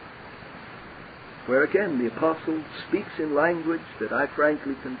 17, where again the apostle speaks in language that I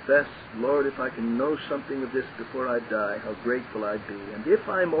frankly confess, Lord, if I can know something of this before I die, how grateful I'd be. And if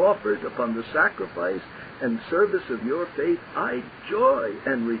I'm offered upon the sacrifice and service of your faith, I joy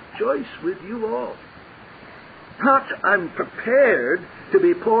and rejoice with you all. Not I'm prepared to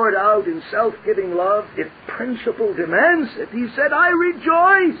be poured out in self-giving love if principle demands it. He said, I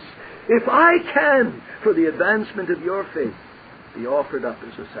rejoice if I can, for the advancement of your faith, be offered up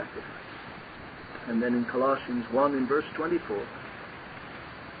as a sacrifice. And then in Colossians 1 in verse 24,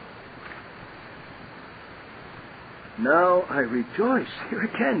 now I rejoice. Here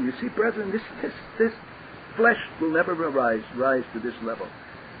again, you see, brethren, this flesh will never rise to this level.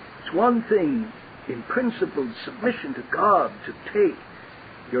 It's one thing in principled submission to God to take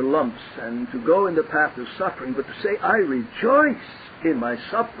your lumps and to go in the path of suffering, but to say, I rejoice in my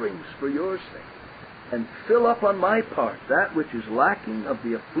sufferings for your sake, and fill up on my part that which is lacking of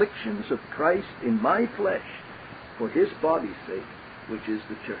the afflictions of Christ in my flesh for his body's sake, which is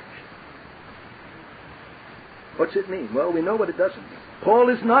the church. What's it mean? Well, we know what it doesn't mean. Paul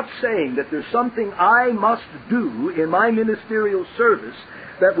is not saying that there's something I must do in my ministerial service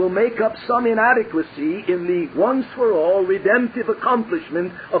that will make up some inadequacy in the once-for-all redemptive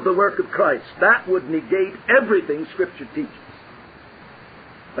accomplishment of the work of Christ. That would negate everything Scripture teaches.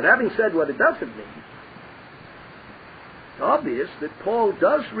 But having said what it doesn't mean, it's obvious that Paul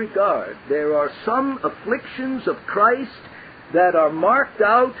does regard there are some afflictions of Christ that are marked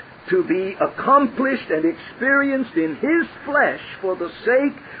out to be accomplished and experienced in his flesh for the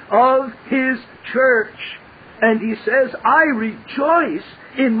sake of his church. And he says, I rejoice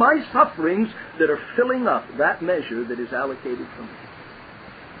in my sufferings that are filling up that measure that is allocated for me.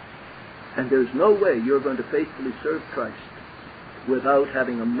 And there's no way you're going to faithfully serve Christ without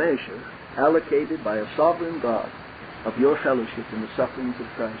having a measure allocated by a sovereign God of your fellowship in the sufferings of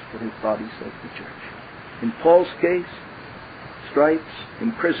Christ for his body's sake, the church. In Paul's case, stripes,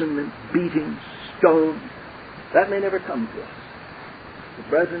 imprisonment, beatings, stones, that may never come to us. But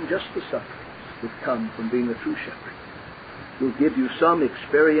brethren, just the sufferings that come from being a true shepherd will give you some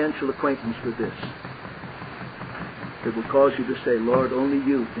experiential acquaintance with this. It will cause you to say, Lord, only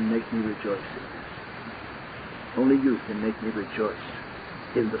you can make me rejoice in this. only you can make me rejoice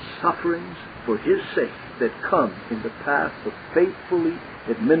in the sufferings for His sake that come in the path of faithfully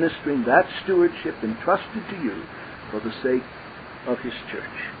administering that stewardship entrusted to you for the sake of His church.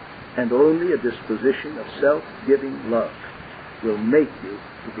 And only a disposition of self-giving love will make you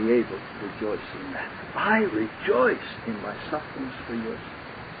to be able to rejoice in that. I rejoice in my sufferings for your sake.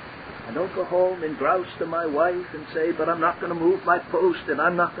 I don't go home and grouse to my wife and say, but I'm not going to move my post and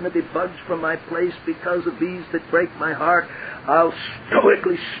I'm not going to be budged from my place because of these that break my heart. I'll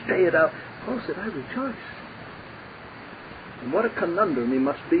stoically stay it out. Paul said, I rejoice. And what a conundrum he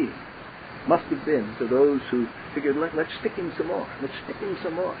must have been to those who figured, let's stick him some more, let's stick him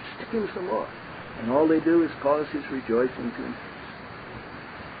some more, stick him some more. And all they do is cause his rejoicing to increase.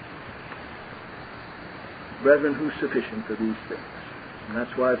 Brethren, who's sufficient for these things? And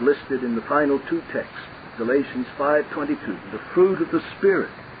that's why I've listed in the final two texts, Galatians 5:22, the fruit of the Spirit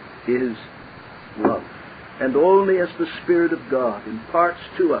is love. And only as the Spirit of God imparts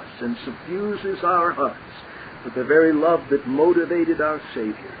to us and suffuses our hearts with the very love that motivated our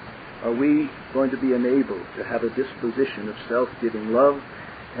Savior, are we going to be enabled to have a disposition of self-giving love.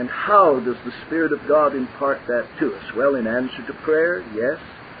 And how does the Spirit of God impart that to us? Well, in answer to prayer, yes.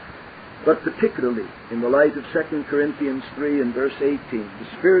 But particularly in the light of 2 Corinthians 3 and verse 18,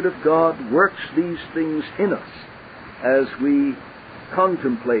 the Spirit of God works these things in us as we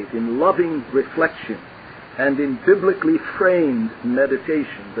contemplate in loving reflection and in biblically framed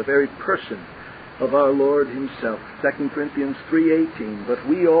meditation the very person of our Lord Himself. 2 Corinthians 3:18, but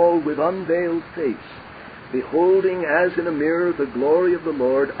we all with unveiled face, beholding as in a mirror the glory of the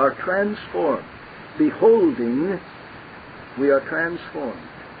Lord, are transformed. Beholding, we are transformed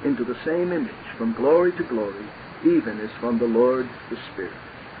into the same image from glory to glory, even as from the Lord the Spirit.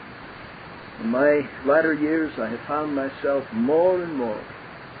 In my latter years, I have found myself more and more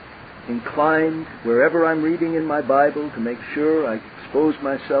inclined, wherever I'm reading in my Bible, to make sure I expose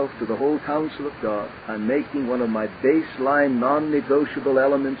myself to the whole counsel of God. I'm making one of my baseline, non-negotiable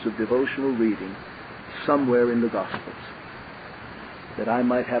elements of devotional reading somewhere in the Gospels, that I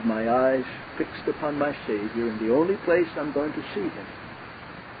might have my eyes fixed upon my Savior in the only place I'm going to see Him,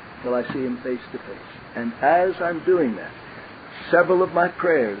 till I see Him face to face. And as I'm doing that, several of my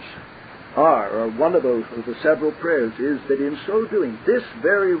prayers or one of those of the several prayers is that in so doing, this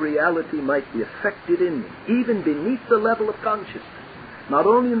very reality might be affected in me, even beneath the level of consciousness. Not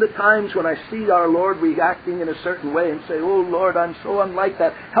only in the times when I see our Lord reacting in a certain way and say, oh Lord, I'm so unlike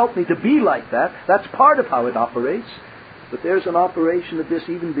that, help me to be like that. That's part of how it operates. But there's an operation of this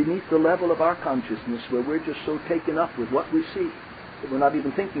even beneath the level of our consciousness, where we're just so taken up with what we see that we're not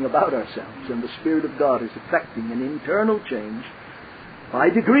even thinking about ourselves. And the Spirit of God is effecting an internal change by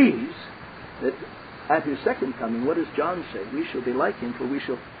degrees, that at His second coming, what does John say? We shall be like Him, for we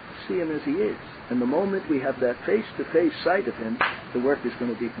shall see Him as He is. And the moment we have that face-to-face sight of Him, the work is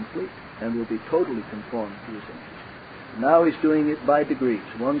going to be complete, and we'll be totally conformed to His image. Now He's doing it by degrees,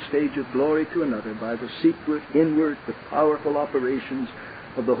 one stage of glory to another, by the secret, inward, but powerful operations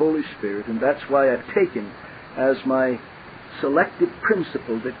of the Holy Spirit. And that's why I've taken as my selected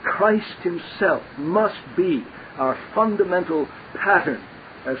principle that Christ Himself must be our fundamental pattern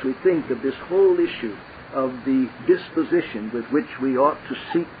as we think of this whole issue of the disposition with which we ought to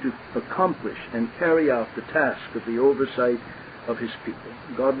seek to accomplish and carry out the task of the oversight of His people.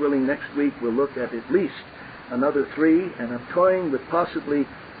 God willing, next week we'll look at least another 3, and I'm toying with possibly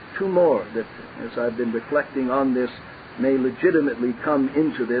 2 more that, as I've been reflecting on this, may legitimately come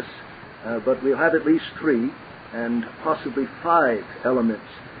into this, but we'll have at least 3 and possibly 5 elements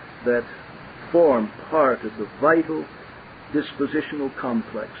that form part of the vital dispositional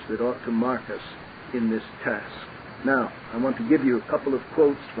complex that ought to mark us in this task. Now, I want to give you a couple of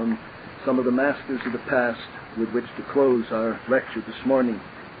quotes from some of the masters of the past with which to close our lecture this morning.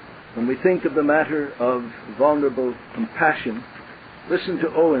 When we think of the matter of vulnerable compassion, listen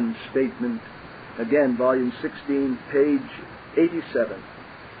to Owen's statement, again, volume 16, page 87.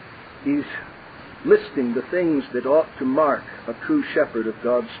 He's listing the things that ought to mark a true shepherd of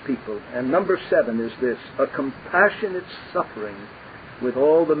God's people. And number 7 is this: a compassionate suffering with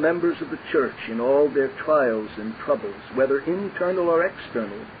all the members of the church in all their trials and troubles, whether internal or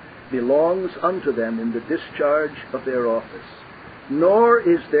external, belongs unto them in the discharge of their office. Nor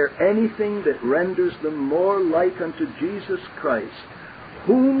is there anything that renders them more like unto Jesus Christ,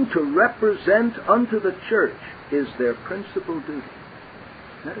 whom to represent unto the church is their principal duty.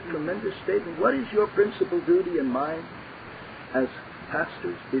 Isn't that a tremendous statement? What is your principal duty and mine as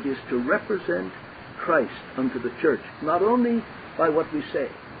pastors? It is to represent Christ unto the church, not only by what we say,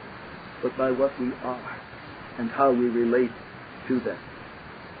 but by what we are and how we relate to them.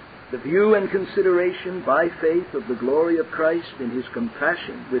 The view and consideration by faith of the glory of Christ in his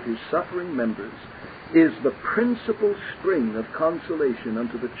compassion with his suffering members is the principal spring of consolation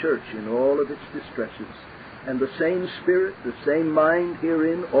unto the church in all of its distresses. And the same spirit, the same mind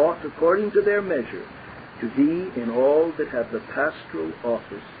herein ought, according to their measure, to be in all that have the pastoral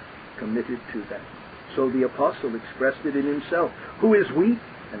office committed to them. So the apostle expressed it in himself. Who is weak,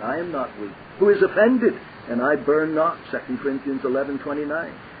 and I am not weak? Who is offended, and I burn not? 2 Corinthians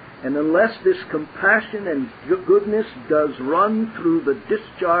 11:29. And unless this compassion and goodness does run through the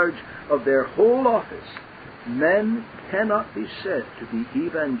discharge of their whole office, men cannot be said to be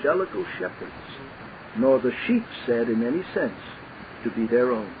evangelical shepherds, nor the sheep said in any sense to be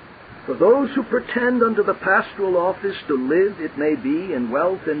their own. For those who pretend unto the pastoral office to live, it may be, in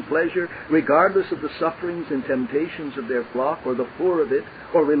wealth and pleasure, regardless of the sufferings and temptations of their flock, or the poor of it,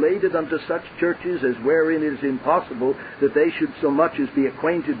 or related unto such churches as wherein it is impossible that they should so much as be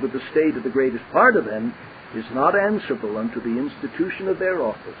acquainted with the state of the greatest part of them, is not answerable unto the institution of their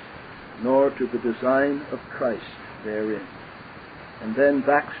office, nor to the design of Christ therein. And then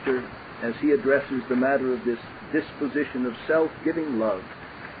Baxter, as he addresses the matter of this disposition of self-giving love,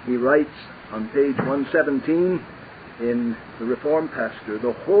 he writes on page 117 in the Reformed Pastor,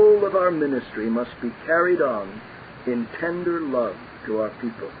 the whole of our ministry must be carried on in tender love to our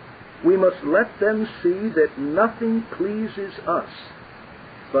people. We must let them see that nothing pleases us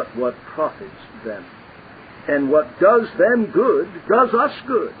but what profits them. And what does them good does us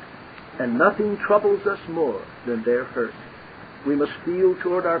good, and nothing troubles us more than their hurt. We must feel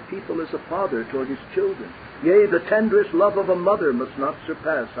toward our people as a father toward his children. Yea, the tenderest love of a mother must not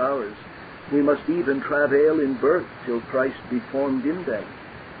surpass ours. We must even travail in birth till Christ be formed in them.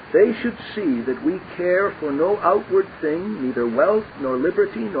 They should see that we care for no outward thing, neither wealth, nor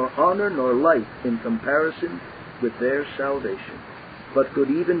liberty, nor honor, nor life, in comparison with their salvation, but could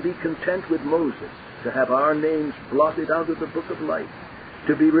even be content with Moses, to have our names blotted out of the book of life,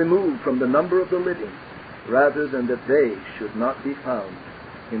 to be removed from the number of the living, rather than that they should not be found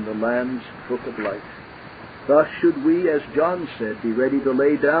in the Lamb's book of life. Thus should we, as John said, be ready to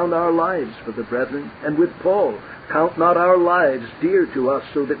lay down our lives for the brethren, and with Paul, count not our lives dear to us,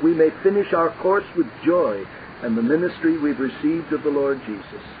 so that we may finish our course with joy and the ministry we've received of the Lord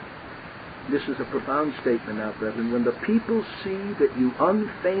Jesus. This is a profound statement now, brethren. When the people see that you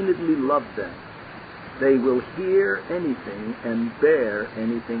unfeignedly love them, they will hear anything and bear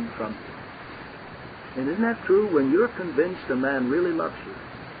anything from you. And isn't that true? When you're convinced a man really loves you,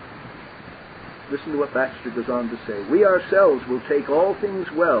 listen to what Baxter goes on to say. We ourselves will take all things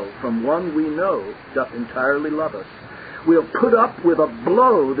well from one we know doth entirely love us. We'll put up with a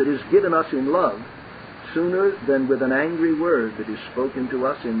blow that is given us in love sooner than with an angry word that is spoken to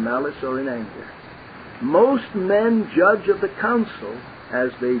us in malice or in anger. Most men judge of the counsel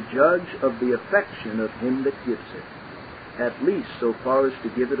as they judge of the affection of him that gives it, at least so far as to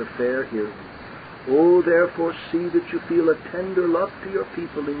give it a fair hearing. Oh, therefore, see that you feel a tender love to your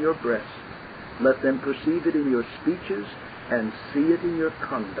people in your breast. Let them perceive it in your speeches and see it in your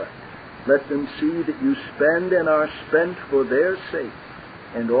conduct. Let them see that you spend and are spent for their sake,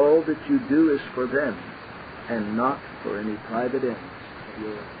 and all that you do is for them, and not for any private ends of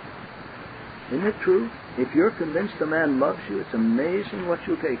your own. Isn't it true? If you're convinced a man loves you, it's amazing what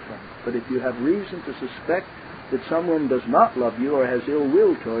you'll take from him. But if you have reason to suspect that someone does not love you or has ill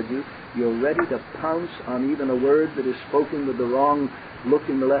will toward you, you're ready to pounce on even a word that is spoken with the wrong look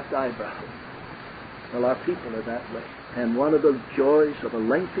in the left eyebrow. Well, our people are that way. And one of the joys of a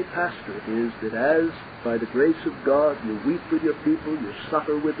lengthy pastorate is that as, by the grace of God, you weep with your people, you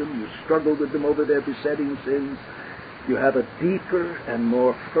suffer with them, you struggle with them over their besetting sins, you have a deeper and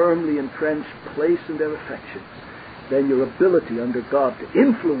more firmly entrenched place in their affections, then your ability under God to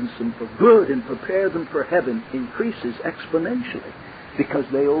influence them for good and prepare them for heaven increases exponentially, because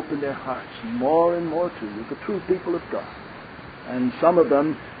they open their hearts more and more to you, the true people of God. And some of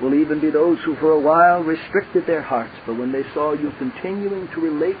them will even be those who for a while restricted their hearts, but when they saw you continuing to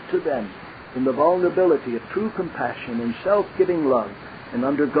relate to them in the vulnerability of true compassion and self-giving love, and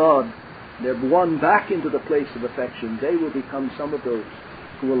under God they're won back into the place of affection, they will become some of those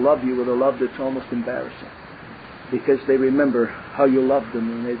who will love you with a love that's almost embarrassing, because they remember how you loved them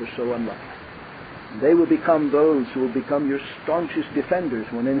when they were so unloved. They will become those who will become your staunchest defenders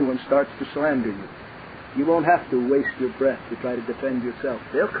when anyone starts to slander you. You won't have to waste your breath to try to defend yourself.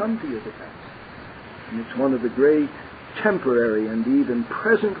 They'll come to your defense. And it's one of the great temporary and even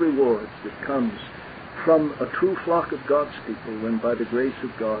present rewards that comes from a true flock of God's people when, by the grace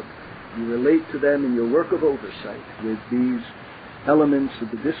of God, you relate to them in your work of oversight with these elements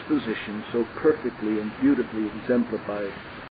of the disposition so perfectly and beautifully exemplified